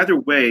think either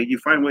way you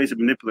find ways to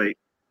manipulate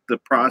the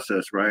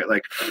process, right?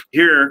 Like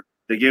here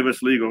they gave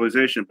us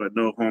legalization but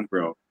no home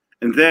grow,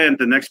 and then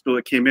the next bill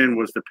that came in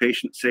was the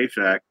Patient Safe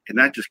Act, and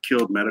that just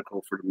killed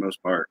medical for the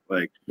most part.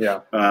 Like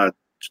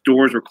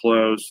stores were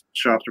closed,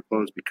 shops were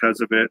closed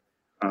because of it,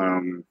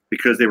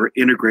 because they were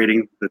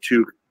integrating the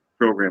two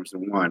programs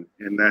in one,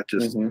 and that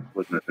just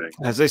wasn't a thing.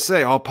 As they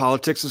say, all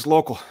politics is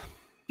local.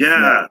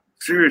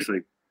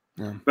 Seriously.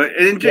 But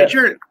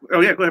Jared,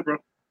 go ahead, bro.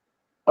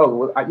 I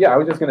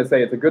was just going to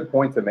say it's a good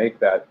point to make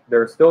that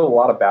there's still a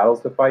lot of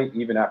battles to fight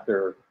even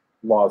after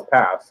laws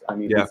pass. I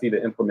mean, we see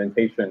the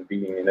implementation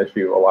being an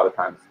issue a lot of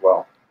times as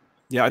well.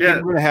 Yeah, I think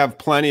we're going to have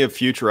plenty of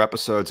future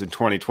episodes in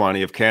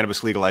 2020 of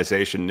cannabis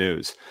legalization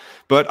news.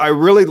 But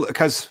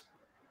because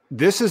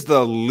this is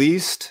the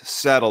least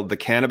settled the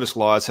cannabis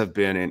laws have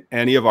been in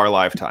any of our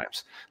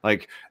lifetimes.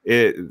 Like,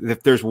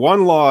 if there's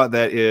one law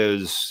that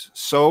is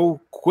so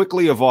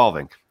quickly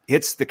evolving,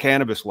 it's the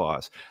cannabis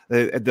laws.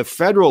 The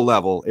federal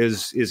level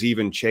is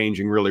even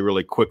changing really,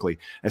 really quickly,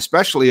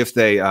 especially if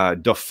they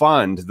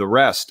defund the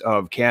rest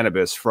of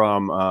cannabis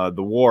from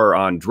the war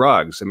on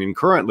drugs. I mean,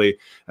 currently,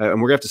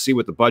 and we're going to have to see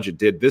what the budget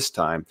did this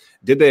time.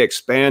 Did they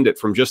expand it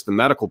from just the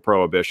medical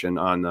prohibition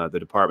on the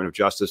Department of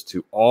Justice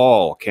to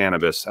all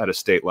cannabis at a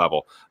state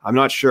level? I'm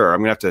not sure.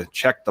 I'm going to have to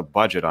check the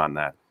budget on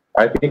that.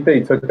 I think they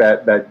took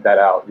that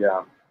out.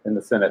 Yeah, in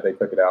the Senate, they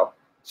took it out.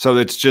 So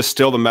it's just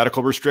still the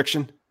medical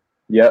restriction?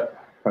 Yep.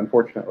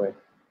 Unfortunately.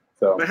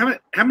 So, but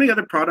how many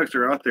other products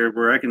are out there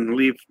where I can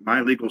leave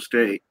my legal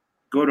state,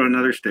 go to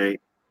another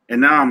state,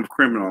 and now I'm a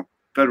criminal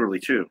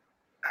federally too?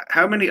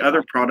 How many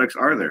other products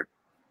are there?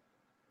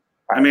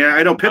 I mean,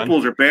 I know pit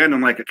bulls are banned in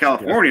like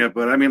California,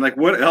 but I mean, like,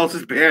 what else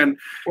is banned?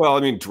 Well,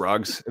 I mean,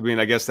 drugs. I mean,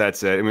 I guess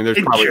that's it. I mean, there's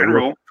in probably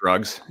general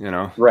drugs,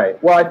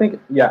 Right. Well, I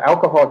think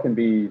alcohol can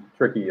be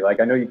tricky. Like,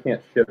 I know you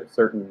can't ship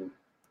certain,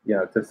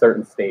 to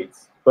certain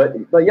states, but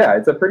yeah,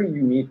 it's a pretty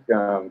unique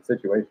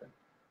situation.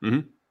 Mm-hmm.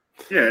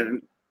 Yeah.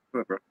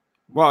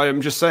 Well,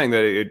 I'm just saying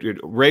that it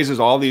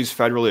raises all these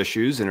federal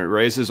issues and it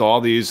raises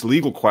all these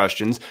legal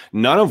questions,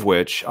 none of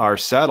which are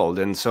settled.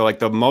 And so like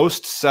the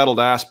most settled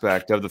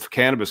aspect of the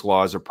cannabis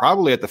laws are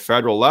probably at the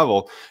federal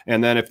level.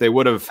 And then if they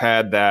would have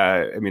had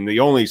that, I mean,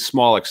 the only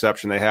small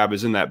exception they have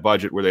is in that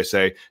budget where they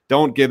say,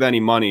 don't give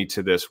any money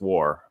to this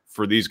war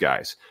for these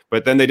guys.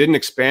 But then they didn't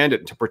expand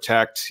it to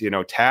protect,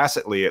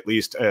 tacitly at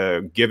least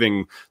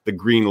giving the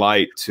green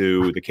light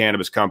to the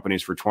cannabis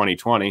companies for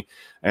 2020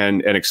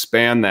 and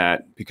expand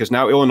that, because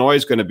now Illinois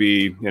is going to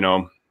be,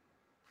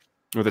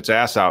 with its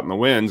ass out in the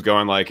winds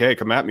going like, hey,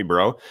 come at me,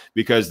 bro,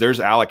 because there's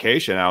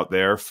allocation out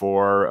there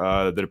for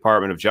the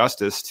Department of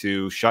Justice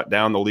to shut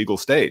down the legal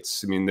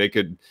states. I mean, they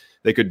could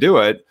do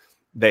it.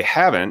 They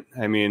haven't.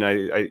 I mean,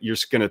 you're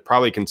going to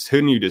probably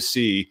continue to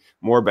see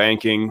more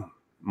banking,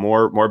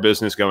 more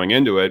business going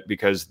into it,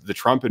 because the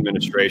Trump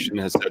administration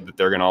has said that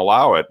they're going to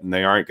allow it and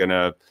they aren't going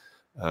to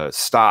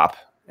stop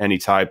any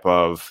type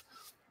of,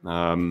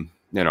 Well,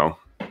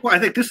 I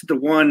think this is the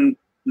one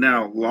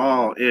now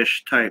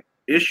law-ish type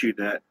issue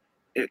that,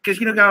 because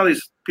got all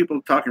these people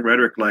talking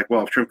rhetoric like,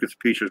 well, if Trump gets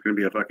impeached, there's going to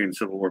be a fucking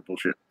civil war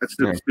bullshit. That's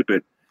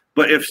stupid.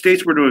 But if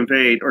states were to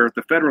invade, or if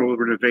the federal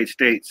were to invade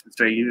states and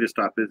say you need to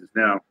stop business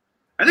now,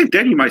 I think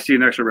then you might see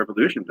an extra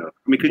revolution, though.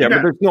 I mean, but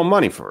there's no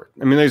money for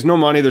it. I mean, there's no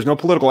money. There's no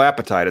political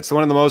appetite. It's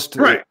one of the most.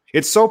 Right.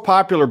 It's so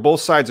popular.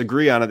 Both sides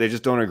agree on it. They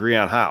just don't agree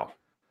on how.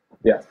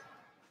 Yes.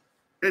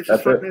 It's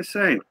just fucking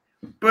insane.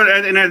 But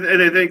and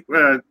I think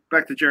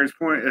back to Jared's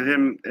point of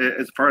him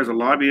as far as a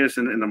lobbyist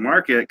in the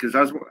market, because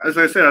as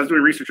I said, I was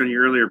doing research on you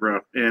earlier,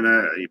 bro,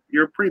 and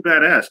you're pretty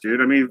badass,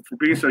 dude. I mean, for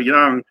being so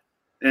young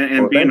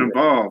and being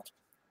involved,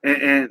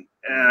 and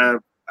I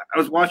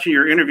was watching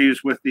your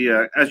interviews with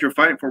the as you're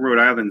fighting for Rhode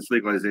Island's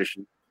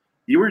legalization.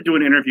 You were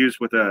doing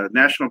interviews with a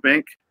national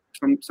bank,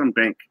 some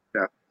bank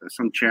that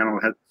some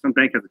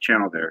bank has a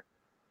channel there.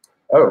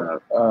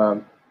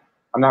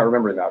 I'm not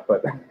remembering that,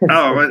 but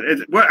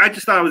I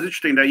just thought it was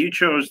interesting that you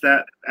chose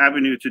that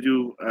avenue to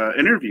do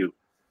interview,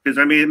 because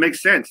I mean it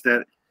makes sense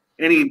that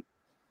any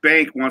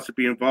bank wants to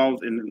be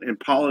involved in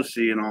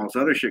policy and all this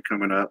other shit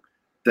coming up.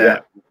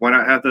 Why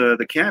not have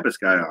the cannabis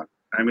guy on?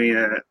 I mean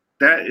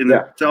that in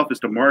itself is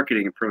the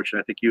marketing approach that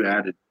I think you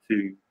added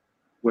to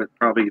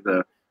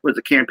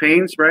the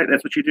campaigns, right?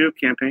 That's what you do,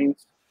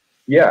 campaigns.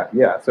 Yeah.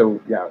 So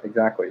yeah,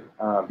 exactly.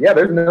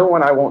 There's no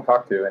one I won't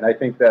talk to, and I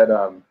think that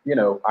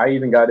I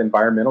even got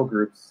environmental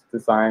groups to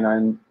sign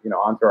on,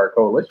 onto our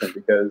coalition,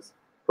 because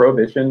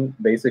prohibition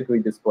basically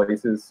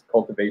displaces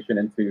cultivation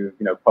into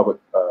public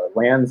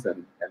lands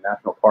and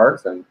national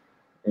parks, and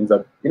ends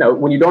up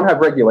when you don't have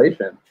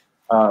regulation,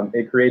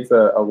 it creates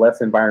a less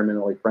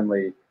environmentally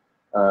friendly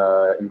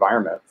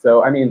environment.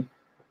 So I mean,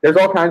 there's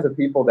all kinds of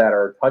people that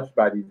are touched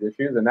by these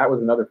issues, and that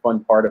was another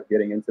fun part of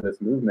getting into this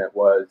movement,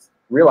 was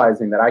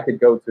realizing that I could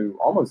go to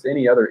almost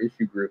any other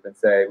issue group and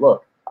say,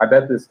 look, I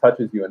bet this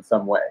touches you in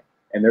some way,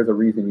 and there's a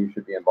reason you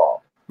should be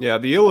involved. Yeah,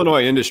 the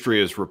Illinois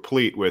industry is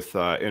replete with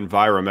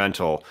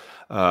environmental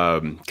they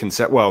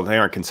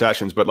aren't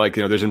concessions, but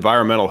there's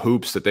environmental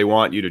hoops that they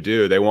want you to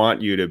do. They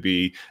want you to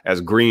be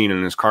as green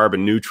and as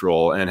carbon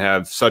neutral and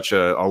have such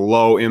a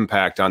low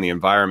impact on the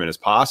environment as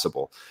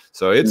possible.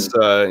 So it's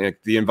the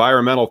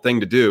environmental thing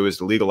to do is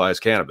to legalize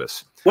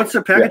cannabis. What's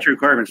the packaging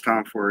requirements,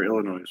 Tom, for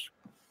Illinois?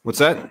 What's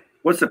that?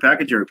 What's the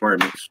packaging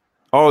requirements?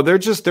 Oh, they're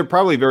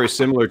probably very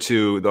similar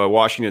to the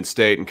Washington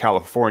State and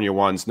California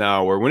ones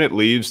now, where when it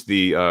leaves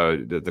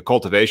the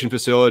cultivation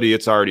facility,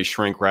 it's already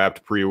shrink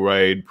wrapped,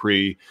 pre-weighed,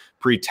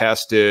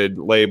 pre-tested,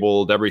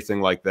 labeled,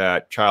 everything like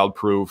that,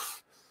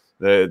 child-proof.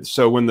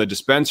 So when the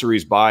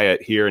dispensaries buy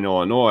it here in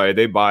Illinois,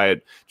 they buy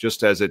it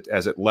just as it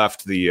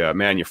left the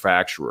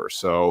manufacturer.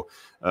 So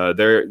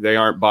they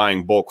aren't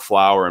buying bulk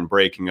flower and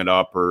breaking it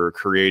up or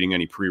creating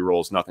any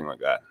pre-rolls, nothing like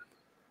that.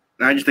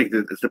 I just think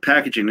that the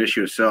packaging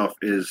issue itself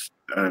is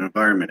an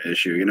environment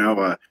issue.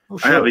 Sure.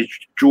 I have a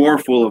drawer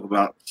full of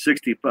about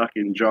 60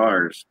 fucking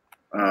jars,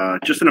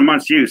 just in a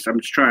month's use. I'm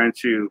just trying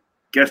to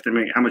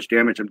guesstimate how much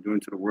damage I'm doing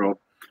to the world,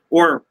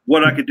 or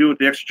what I could do with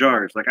the extra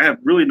jars. Like, I have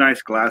really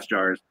nice glass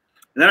jars,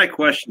 and then I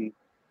question,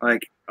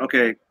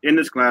 okay, in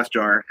this glass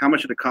jar, how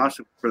much did it cost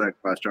for that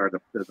glass jar?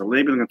 The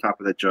labeling on top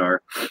of that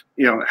jar,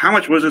 how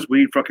much was this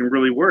weed fucking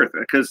really worth?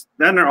 Because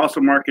then they're also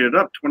marking it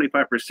up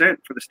 25%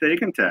 for the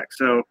stake and tax.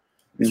 So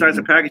besides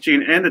the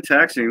packaging and the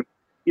taxing,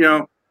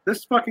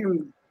 this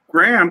fucking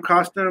gram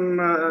cost them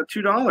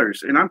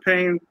 $2, and I'm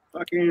paying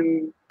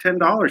fucking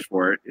 $10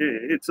 for it.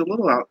 It's a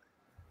little out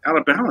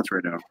of balance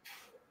right now.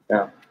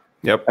 Yeah.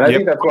 Yep. And I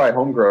think that's why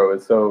home grow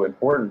is so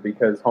important,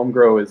 because home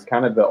grow is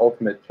kind of the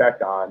ultimate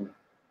check on,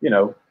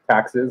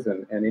 taxes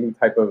and any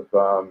type of,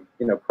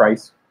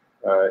 price,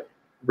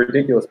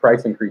 ridiculous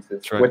price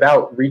increases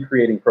without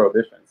recreating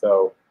prohibition.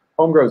 So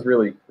home grow is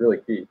really, really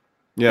key.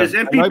 Yeah. Is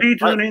MPP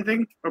doing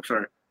anything? I'm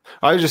sorry.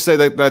 I would just say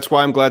that's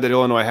why I'm glad that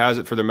Illinois has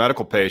it for their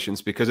medical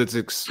patients, because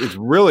it's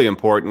really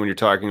important when you're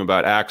talking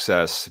about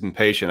access and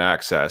patient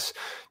access,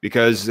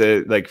 because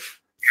like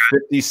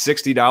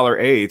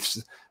 $50-$60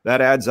 eighths, that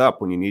adds up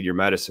when you need your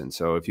medicine.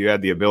 So if you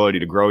had the ability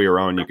to grow your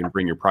own, you can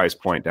bring your price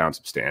point down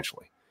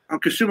substantially.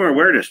 Consumer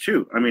awareness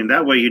too. I mean,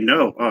 that way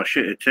oh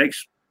shit, it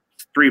takes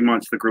 3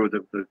 months to grow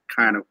the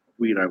kind of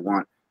weed I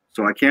want,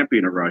 so I can't be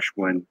in a rush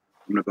when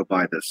I'm gonna go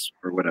buy this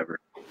or whatever.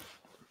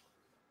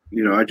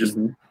 I just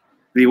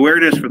the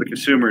awareness for the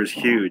consumer is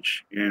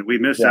huge, and we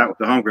missed out with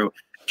the home grow.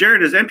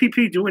 Jared, is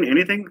MPP doing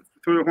anything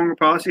through the home grow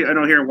policy? I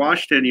know here in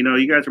Washington,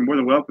 you guys are more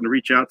than welcome to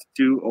reach out to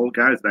 2 old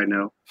guys that I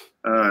know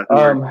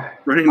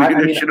running the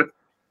initiative.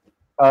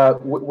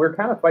 We're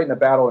kind of fighting a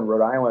battle in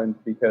Rhode Island,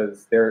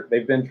 because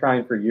they've been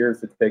trying for years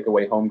to take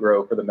away home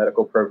grow for the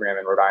medical program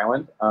in Rhode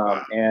Island.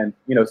 And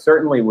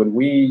certainly when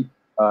we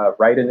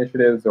write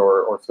initiatives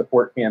or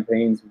support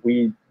campaigns,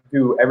 we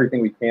do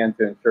everything we can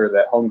to ensure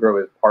that home grow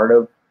is part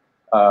of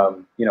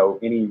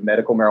any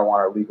medical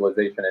marijuana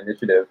legalization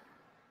initiative.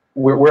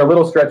 We're a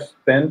little stretched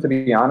thin, to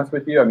be honest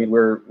with you. I mean,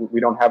 we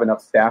don't have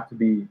enough staff to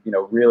be,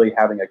 really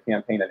having a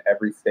campaign in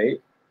every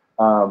state.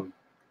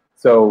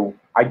 So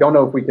I don't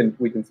know if we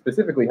can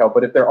specifically help,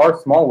 but if there are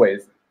small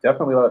ways,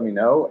 definitely let me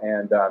know.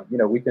 And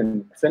we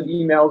can send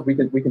emails. We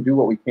can do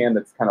what we can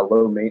that's kind of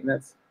low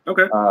maintenance.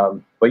 Okay.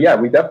 But yeah,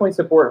 we definitely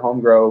support home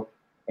grow,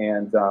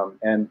 and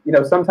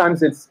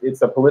sometimes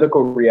it's a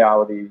political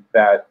reality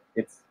that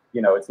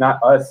it's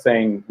not us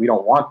saying we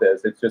don't want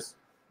this. It's just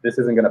this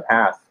isn't going to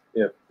pass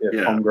if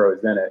home grow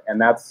is in it. And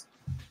that's,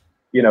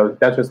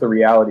 that's just the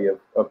reality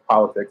of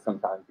politics.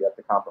 Sometimes you have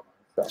to compromise.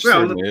 So. It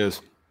certainly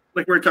is.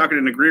 Like we were talking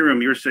in the green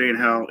room, you were saying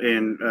how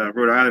in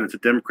Rhode Island it's a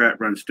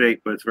Democrat-run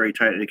state, but it's very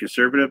tightly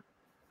conservative.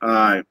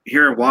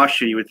 Here in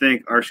Washington, you would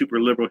think our super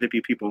liberal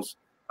hippie people's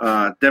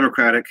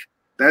Democratic.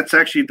 That's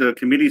actually the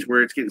committees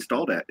where it's getting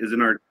stalled at, is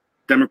in our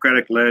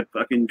Democratic-led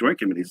fucking joint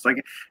committees. It's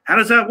like, how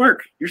does that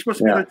work? You're supposed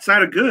to be on the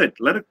side of good.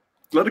 Let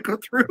it go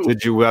through.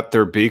 Did you wet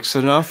their beaks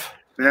enough?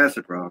 That's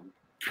the problem.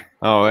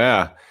 Oh,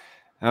 yeah.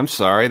 I'm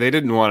sorry. They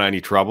didn't want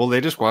any trouble.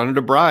 They just wanted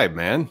a bribe,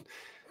 man.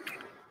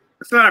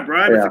 It's not a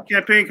bribe. Yeah. It's a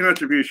campaign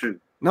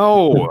contribution.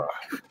 No,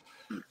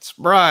 it's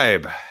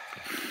bribe.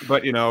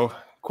 But,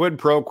 quid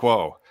pro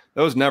quo.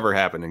 Those never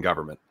happen in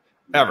government.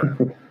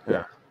 Ever.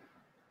 Yeah.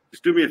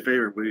 Just do me a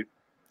favor, please.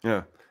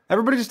 Yeah.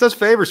 Everybody just does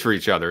favors for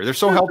each other. They're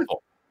so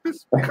helpful.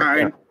 It's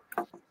kind.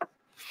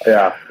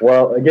 Yeah.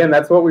 Well, again,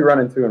 that's what we run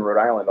into in Rhode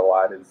Island a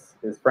lot is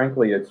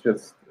frankly, it's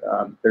just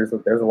there's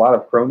a lot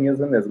of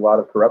cronyism. There's a lot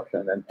of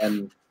corruption.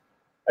 And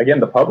again,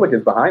 the public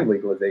is behind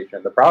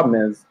legalization. The problem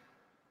is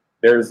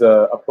there's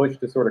a push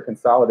to sort of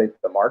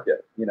consolidate the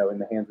market, in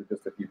the hands of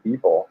just a few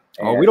people.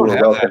 Oh, we don't have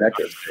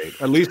that.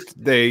 At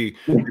least they.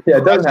 Yeah,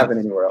 it doesn't happen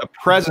anywhere else. The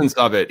presence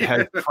of it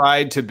has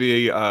tried to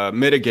be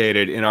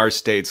mitigated in our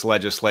state's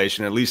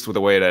legislation, at least with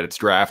the way that it's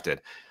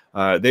drafted.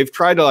 They've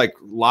tried to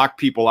lock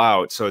people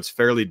out, so it's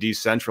fairly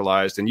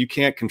decentralized, and you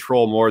can't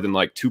control more than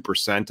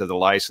 2% of the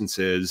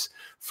licenses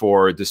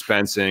for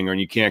dispensing, or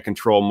you can't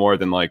control more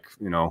than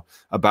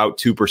about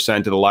 2%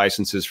 of the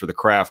licenses for the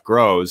craft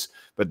grows.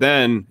 But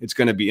then it's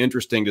going to be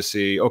interesting to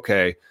see,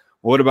 okay,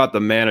 what about the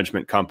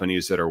management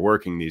companies that are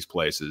working these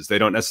places? They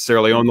don't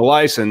necessarily own the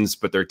license,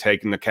 but they're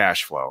taking the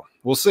cash flow.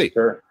 We'll see.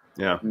 Sure.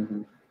 Yeah.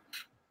 Mm-hmm.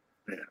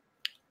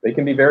 They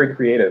can be very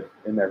creative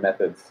in their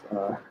methods.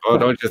 Oh,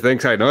 don't you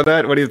think? I know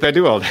that. What do they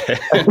do all day?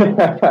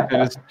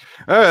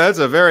 That's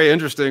a very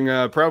interesting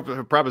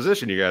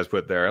proposition you guys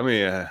put there. Let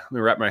me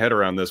wrap my head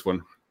around this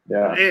one.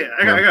 Yeah. Hey,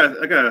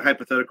 I got a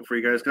hypothetical for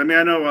you guys. I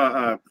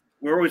know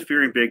we're always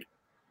fearing big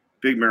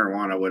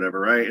marijuana, whatever,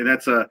 right? And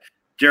that's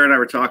Jared and I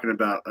were talking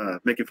about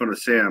making fun of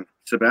Sam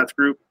Sabat's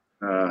group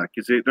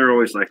because they're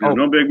always like,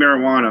 no big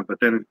marijuana, but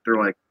then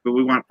they're like, but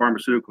we want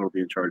pharmaceutical to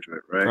be in charge of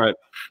it, right? Right.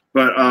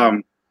 But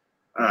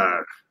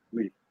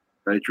let me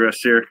address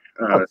here.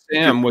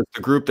 Sam was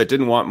the group that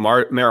didn't want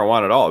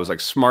marijuana at all. It was like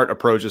smart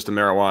approaches to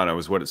marijuana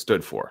was what it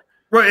stood for.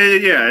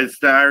 Right. Yeah. It's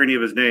the irony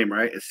of his name,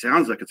 right? It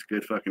sounds like it's a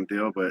good fucking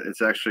deal, but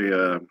it's actually,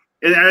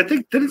 and I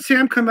think, didn't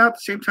Sam come out at the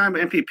same time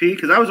with MPP?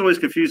 Because I was always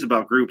confused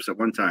about groups at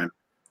one time.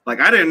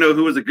 Like, I didn't know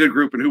who was a good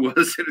group and who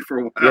wasn't for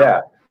a while.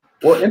 Yeah.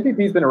 Well,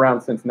 MPP's been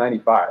around since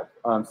 95.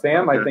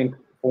 Sam, okay. I think,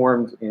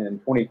 formed in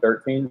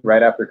 2013,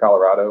 right after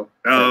Colorado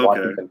and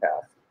Washington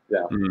passed. Yeah.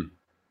 Mm-hmm.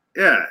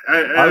 Yeah,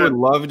 I would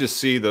love to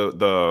see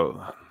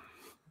the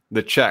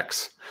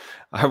checks.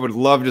 I would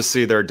love to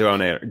see their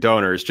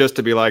donors just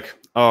to be like,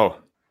 oh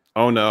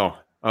no,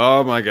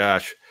 oh my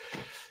gosh,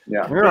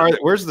 yeah.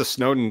 Where's the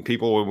Snowden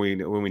people when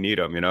we need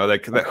them?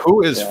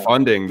 Who is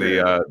funding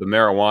the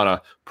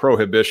marijuana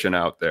prohibition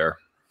out there?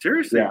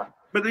 Seriously, yeah.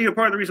 But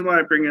part of the reason why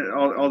I bring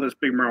all this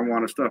big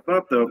marijuana stuff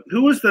up, though,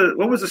 what was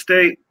the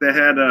state that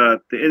had the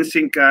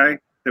NSYNC guy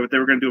that they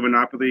were going to do a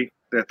monopoly?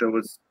 What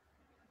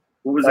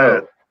was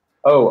that?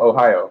 Oh,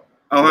 Ohio.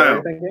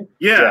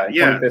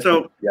 Yeah.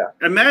 So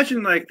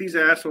imagine these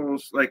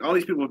assholes, all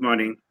these people with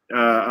money,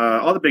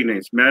 all the big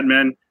names, Mad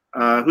Men.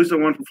 Who's the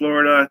one from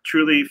Florida?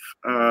 True Leaf.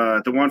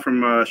 The one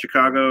from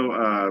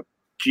Chicago.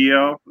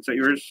 GL. Is that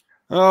yours?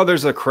 Oh,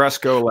 there's a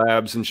Cresco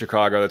Labs in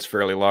Chicago that's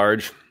fairly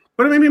large.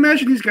 But I mean,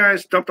 imagine these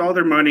guys dumped all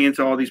their money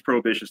into all these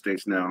prohibition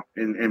states now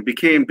and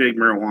became big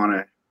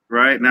marijuana.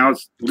 Right now,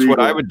 it's legal. That's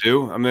what I would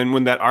do. I mean,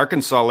 when that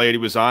Arkansas lady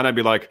was on, I'd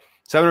be like,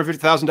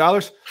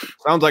 $750,000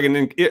 sounds like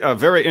a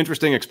very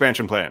interesting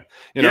expansion plan.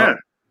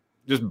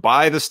 Just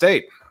buy the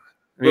state.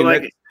 I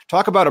mean,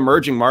 talk about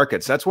emerging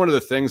markets. That's one of the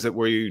things that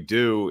we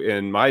do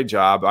in my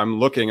job. I'm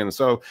looking, and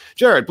so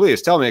Jared,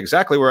 please tell me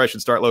exactly where I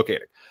should start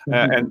locating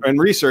and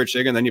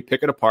researching, and then you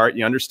pick it apart.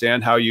 You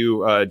understand how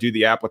you do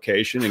the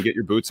application and get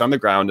your boots on the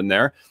ground in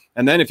there.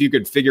 And then if you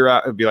could figure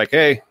out, it'd be like,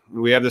 hey,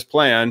 we have this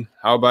plan.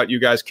 How about you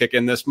guys kick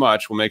in this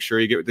much? We'll make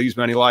sure you get these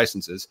many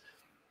licenses.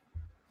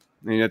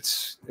 I mean,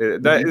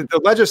 and then,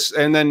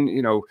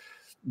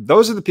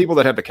 those are the people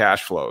that have the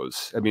cash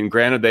flows. I mean,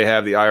 granted, they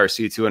have the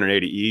IRC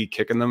 280E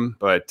kicking them,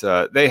 but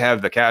they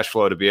have the cash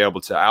flow to be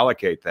able to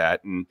allocate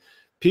that. And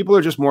people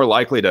are just more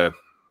likely to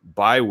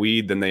buy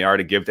weed than they are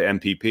to give to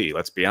MPP.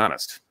 Let's be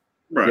honest.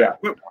 Right. Yeah.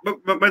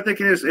 But my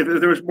thinking is, if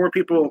there was more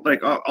people,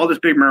 all this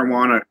big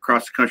marijuana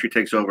across the country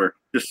takes over,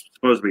 just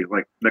supposedly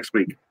next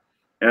week,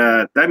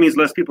 that means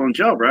less people in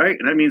jail, right?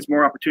 And that means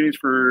more opportunities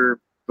for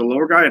the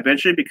lower guy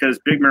eventually, because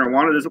big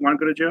marijuana doesn't want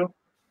to go to jail.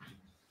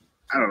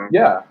 I don't know.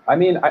 Yeah, I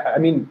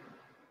mean,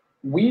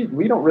 we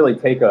don't really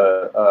take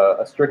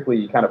a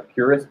strictly kind of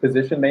purist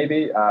position.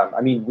 Maybe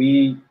I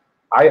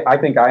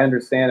think I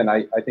understand, and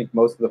I think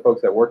most of the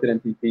folks that work at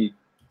MPP,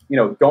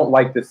 don't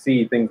like to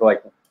see things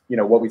like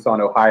what we saw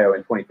in Ohio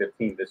in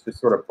 2015. This just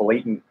sort of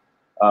blatant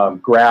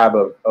grab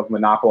of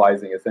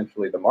monopolizing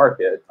essentially the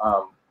market.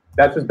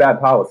 That's just bad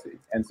policy.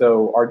 And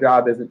so our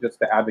job isn't just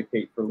to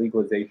advocate for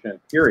legalization,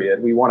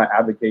 period. We want to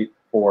advocate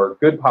for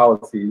good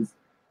policies,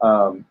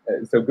 so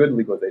good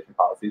legalization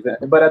policies.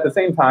 But at the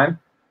same time,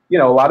 a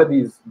lot of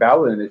these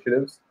ballot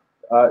initiatives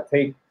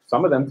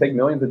some of them take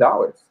millions of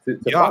dollars to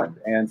fund.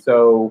 And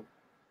so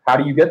how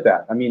do you get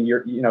that? I mean,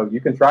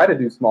 you can try to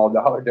do small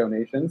dollar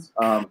donations,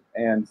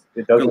 and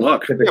it doesn't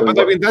typically work.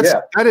 I mean,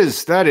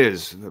 that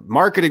is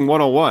marketing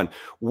 101.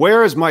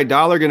 Where is my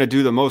dollar going to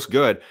do the most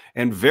good?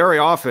 And very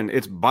often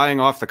it's buying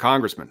off the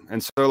congressman.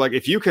 And so, like,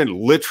 if you can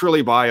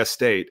literally buy a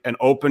state and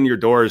open your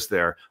doors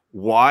there,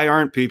 why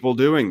aren't people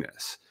doing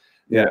this?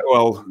 Yeah.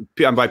 Well,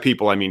 by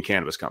people, I mean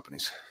cannabis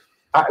companies.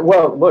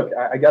 Well, look,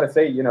 I got to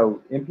say,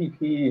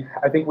 MPP,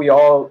 I think we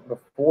all,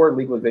 before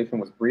legalization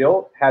was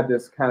real, had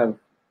this kind of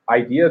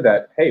idea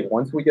that, hey,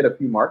 once we get a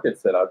few markets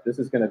set up, this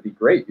is going to be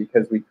great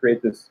because we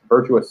create this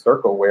virtuous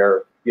circle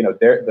where,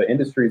 the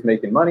industry is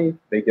making money.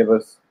 They give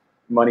us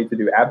money to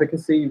do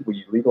advocacy.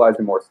 We legalize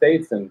in more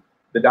states and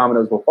the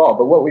dominoes will fall.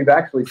 But what we've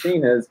actually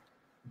seen is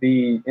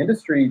the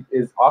industry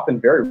is often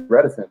very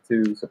reticent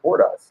to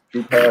support us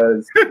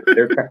because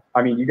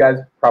you guys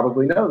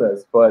probably know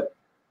this, but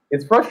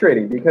it's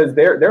frustrating because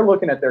they're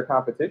looking at their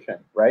competition,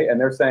 right? And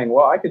they're saying,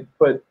 well, I could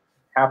put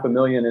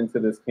 $500,000 into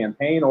this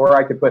campaign, or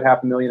I could put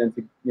 $500,000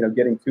 into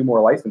getting 2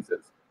 more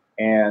licenses.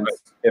 And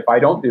if I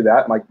don't do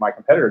that, my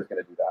competitor is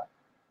going to do that.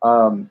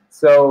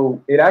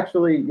 So it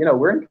actually,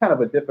 we're in kind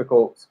of a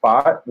difficult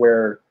spot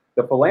where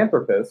the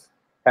philanthropists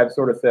have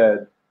sort of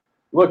said,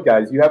 look,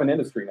 guys, you have an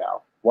industry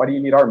now. Why do you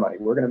need our money?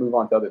 We're going to move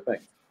on to other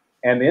things.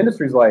 And the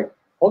industry's like,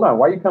 hold on,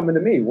 why are you coming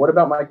to me? What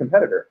about my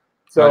competitor?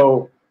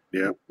 So.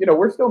 Yeah,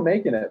 we're still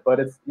making it, but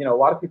it's, a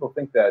lot of people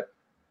think that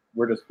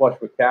we're just flush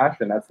with cash,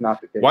 and that's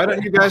not the case. Why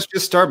don't you guys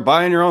just start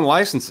buying your own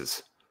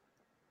licenses?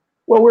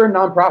 Well, we're a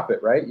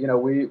nonprofit, right?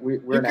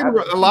 We're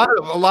a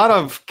lot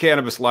of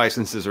cannabis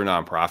licenses are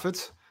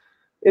nonprofits.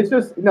 It's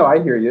just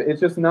I hear you.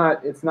 It's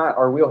not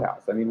our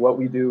wheelhouse. I mean, what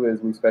we do is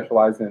we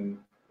specialize in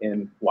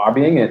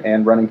lobbying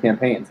and running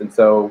campaigns, and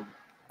so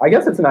I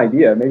guess it's an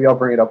idea. Maybe I'll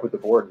bring it up with the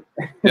board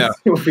and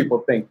see what people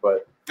think.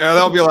 But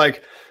they'll be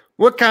like,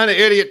 "What kind of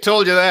idiot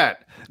told you that?"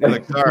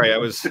 Like, sorry, I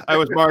was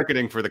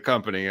marketing for the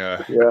company.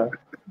 Yeah,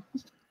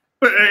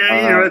 but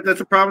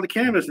that's a problem with the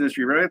cannabis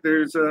industry, right?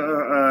 There's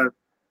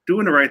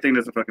doing the right thing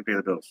doesn't fucking pay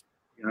the bills.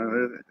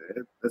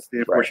 That's the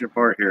unfortunate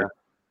part here.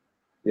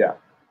 Yeah.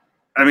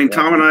 I mean,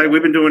 Tom and I,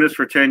 we've been doing this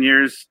for 10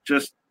 years,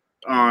 just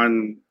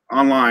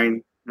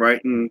online,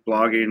 writing,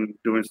 blogging,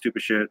 doing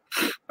stupid shit,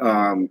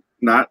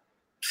 not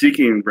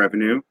seeking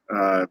revenue,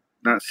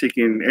 not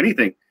seeking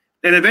anything,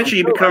 and eventually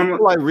you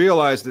become. I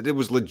realized that it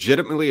was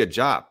legitimately a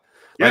job.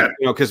 Yeah,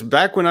 because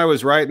back when I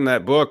was writing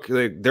that book,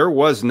 there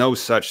was no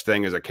such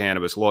thing as a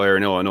cannabis lawyer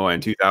in Illinois in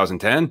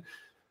 2010.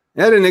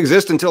 That didn't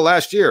exist until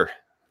last year.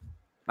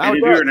 And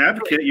if you're an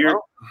advocate,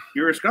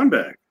 you're a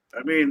scumbag.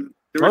 I mean,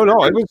 it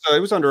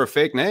was under a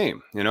fake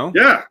name.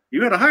 Yeah,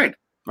 you had to hide.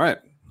 Right.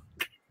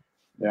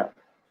 Yeah,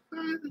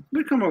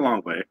 we've come a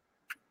long way.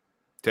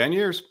 10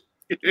 years.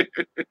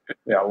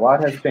 Yeah, a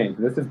lot has changed.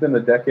 This has been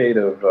the decade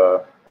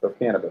of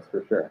cannabis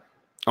for sure.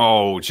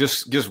 Oh,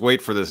 just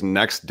wait for this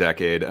next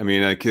decade. I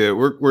mean,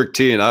 we're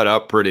teeing that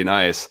up pretty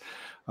nice.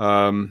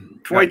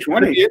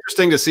 2020. It'd be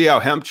interesting to see how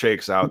hemp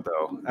shakes out,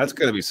 though. That's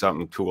going to be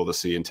something cool to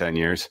see in 10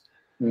 years.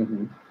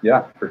 Mm-hmm.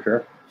 Yeah, for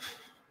sure.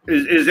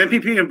 Is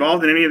MPP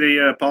involved in any of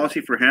the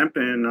policy for hemp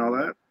and all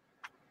that?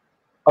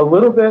 A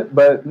little bit,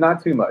 but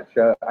not too much.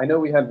 I know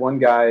we had one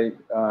guy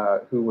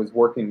who was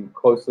working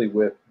closely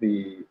with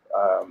the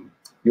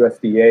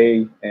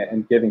USDA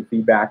and giving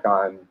feedback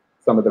on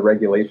some of the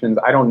regulations.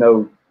 I don't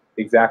know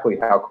exactly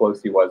how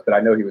close he was, but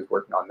I know he was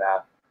working on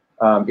that.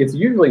 It's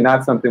usually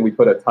not something we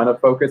put a ton of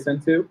focus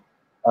into,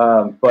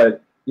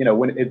 but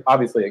when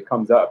obviously it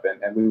comes up,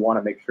 and we want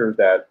to make sure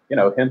that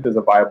hemp is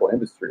a viable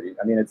industry.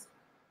 I mean, it's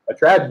a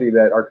tragedy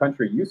that our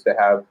country used to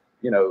have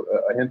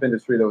a hemp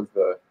industry that was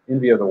the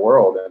envy of the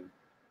world,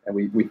 and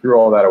we threw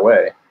all that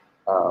away.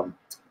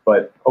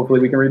 But hopefully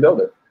we can rebuild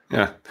it.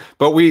 Yeah,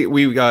 but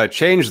we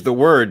changed the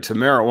word to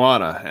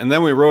marijuana, and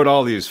then we wrote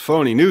all these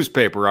phony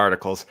newspaper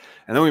articles,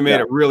 and then we made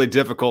it really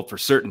difficult for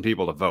certain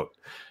people to vote.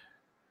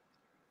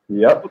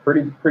 Yep,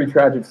 pretty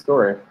tragic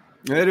story.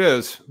 It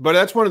is, but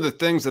that's one of the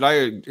things that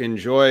I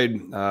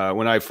enjoyed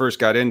when I first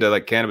got into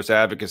cannabis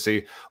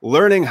advocacy,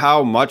 learning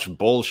how much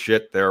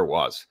bullshit there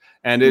was,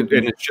 and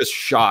it's just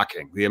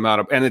shocking the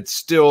amount of, and it's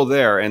still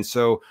there, and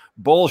so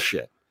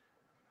bullshit,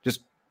 just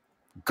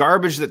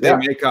garbage that they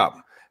make up,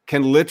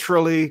 can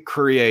literally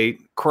create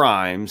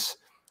crimes,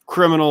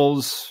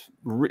 criminals.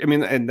 I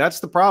mean, and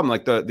that's the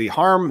problem. The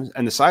harm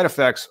and the side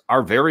effects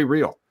are very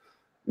real,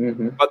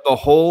 but the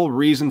whole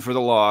reason for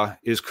the law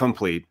is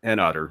complete and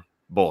utter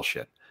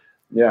bullshit.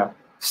 Yeah,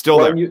 still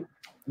there. And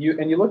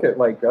you look at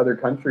other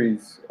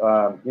countries.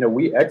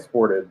 We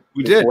exported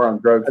war on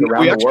drugs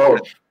around the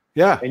world.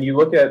 Yeah, and you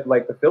look at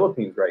the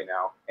Philippines right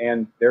now,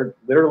 and they're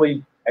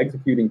literally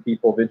executing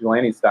people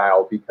vigilante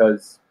style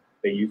because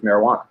they use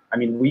marijuana. I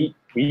mean,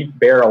 we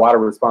bear a lot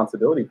of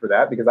responsibility for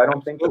that, because I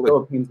don't think the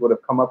Philippines would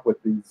have come up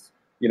with these,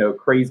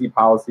 crazy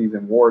policies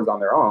and wars on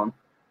their own.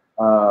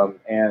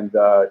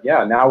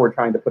 Now we're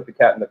trying to put the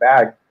cat in the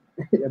bag,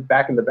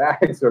 back in the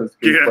bag, so to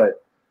speak. Yeah.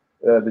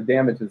 But the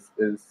damage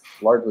is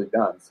largely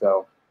done.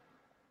 So,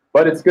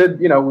 but it's good.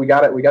 We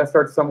got to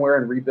start somewhere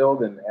and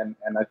rebuild. And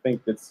I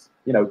think it's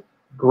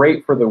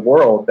great for the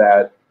world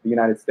that the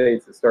United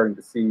States is starting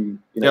to see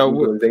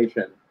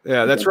legalization.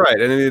 Yeah, that's right.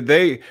 And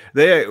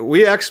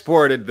we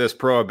exported this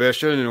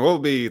prohibition, and we'll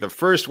be the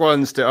first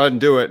ones to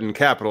undo it and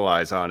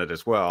capitalize on it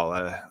as well.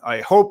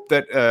 I hope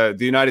that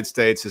the United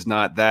States is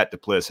not that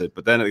duplicit,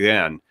 but then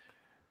again,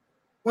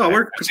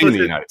 we're complicit in the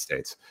United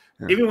States.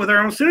 Yeah. Even with our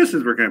own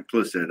citizens, we're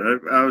complicit.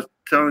 I was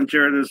telling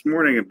Jared this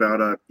morning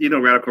about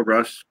Radical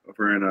Russ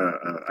over in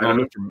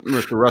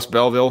Mr. Russ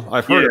Belville.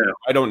 I've heard of him.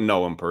 I don't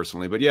know him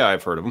personally, but yeah,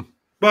 I've heard of him.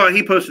 Well,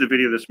 he posted a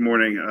video this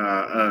morning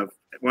of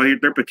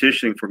they're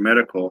petitioning for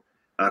medical.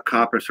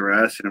 Cop is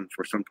harassing him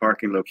for some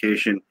parking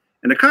location,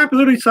 and the cop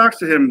literally talks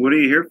to him, "What are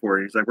you here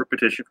for?" He's like, "We're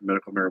petitioning for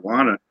medical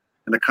marijuana,"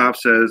 and the cop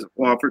says,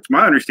 "Well, it's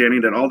my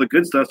understanding that all the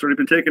good stuff's already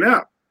been taken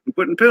out and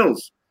put in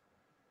pills."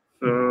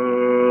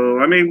 So,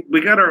 I mean, we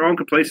got our own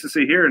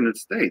complacency here in the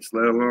States,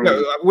 let alone.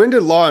 When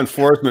did law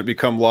enforcement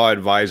become law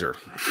advisor?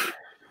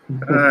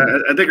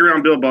 I think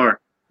around Bill Barr.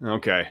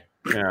 Okay.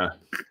 Yeah.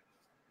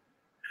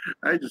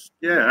 it's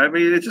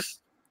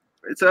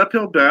an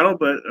uphill battle,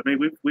 but I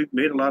mean, we've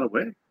made a lot of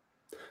way.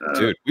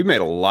 Dude, we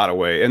made a lot of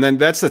way. And then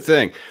that's the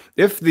thing.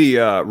 If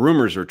the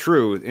rumors are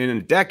true, in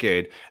a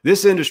decade,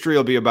 this industry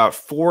will be about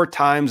 4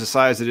 times the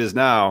size it is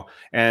now.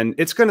 And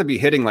it's going to be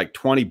hitting like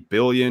 20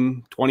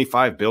 billion,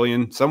 25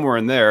 billion, somewhere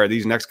in there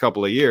these next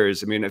couple of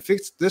years. I mean, if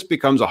this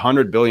becomes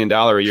 $100 billion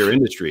a year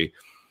industry,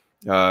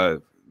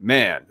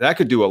 man, that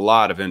could do a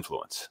lot of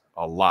influence.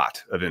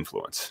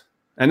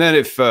 And then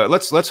if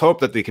let's hope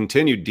that the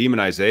continued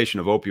demonization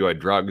of opioid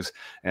drugs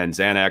and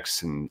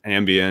Xanax and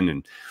Ambien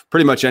and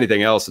pretty much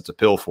anything else that's a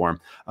pill form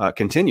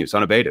continues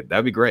unabated.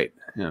 That'd be great.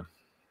 Yeah.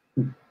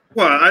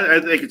 Well, I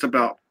think it's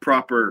about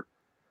proper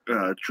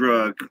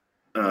drug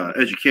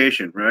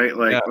education, right?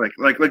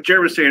 Like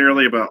Jared was saying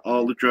earlier about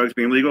all the drugs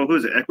being legal. Who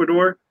is it?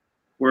 Ecuador,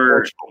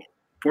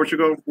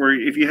 Portugal, where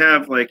if you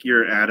have like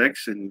your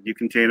addicts and you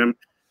contain them,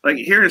 like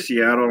here in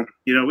Seattle,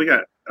 we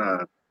got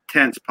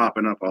tents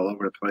popping up all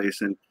over the place,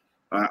 and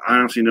I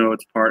honestly know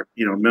it's part,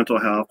 mental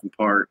health and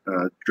part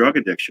drug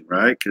addiction,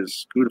 right?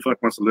 Because who the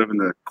fuck wants to live in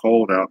the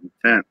cold out in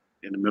a tent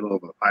in the middle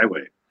of a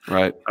highway?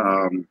 Right.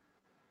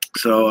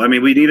 So, I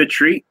mean, we need to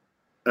treat,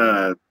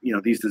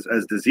 these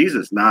as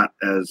diseases, not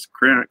as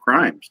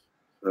crimes.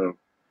 So,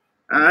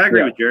 I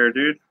agree with Jared,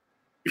 dude.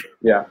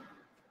 Yeah.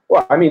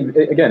 Well, I mean,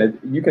 again,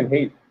 you can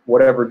hate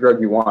whatever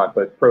drug you want,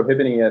 but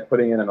prohibiting it,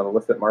 putting it in an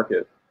illicit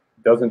market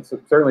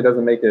certainly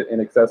doesn't make it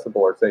inaccessible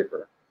or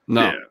safer.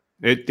 No. Yeah.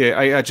 It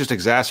just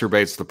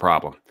exacerbates the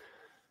problem.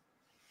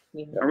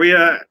 Are we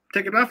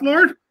taking off,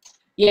 Lord?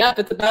 Yep,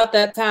 it's about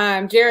that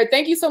time. Jared,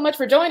 thank you so much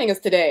for joining us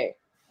today.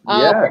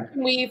 Where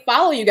can we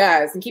follow you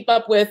guys and keep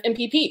up with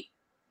MPP?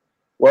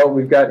 Well,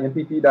 we've got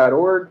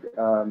mpp.org.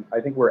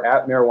 I think we're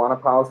at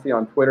Marijuana Policy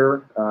on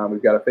Twitter.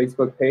 We've got a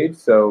Facebook page,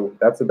 so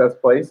that's the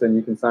best place. And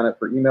you can sign up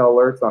for email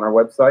alerts on our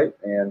website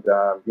and,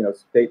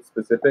 state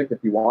specific if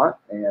you want.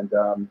 And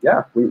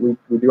we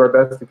do our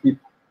best to keep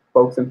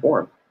folks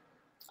informed.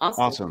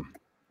 Awesome.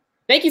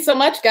 Thank you so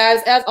much,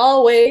 guys. As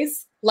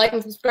always, like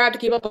and subscribe to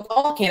keep up with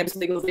all cannabis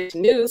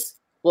legalization news.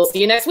 We'll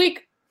see you next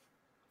week.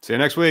 See you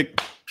next week.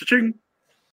 Cha-ching.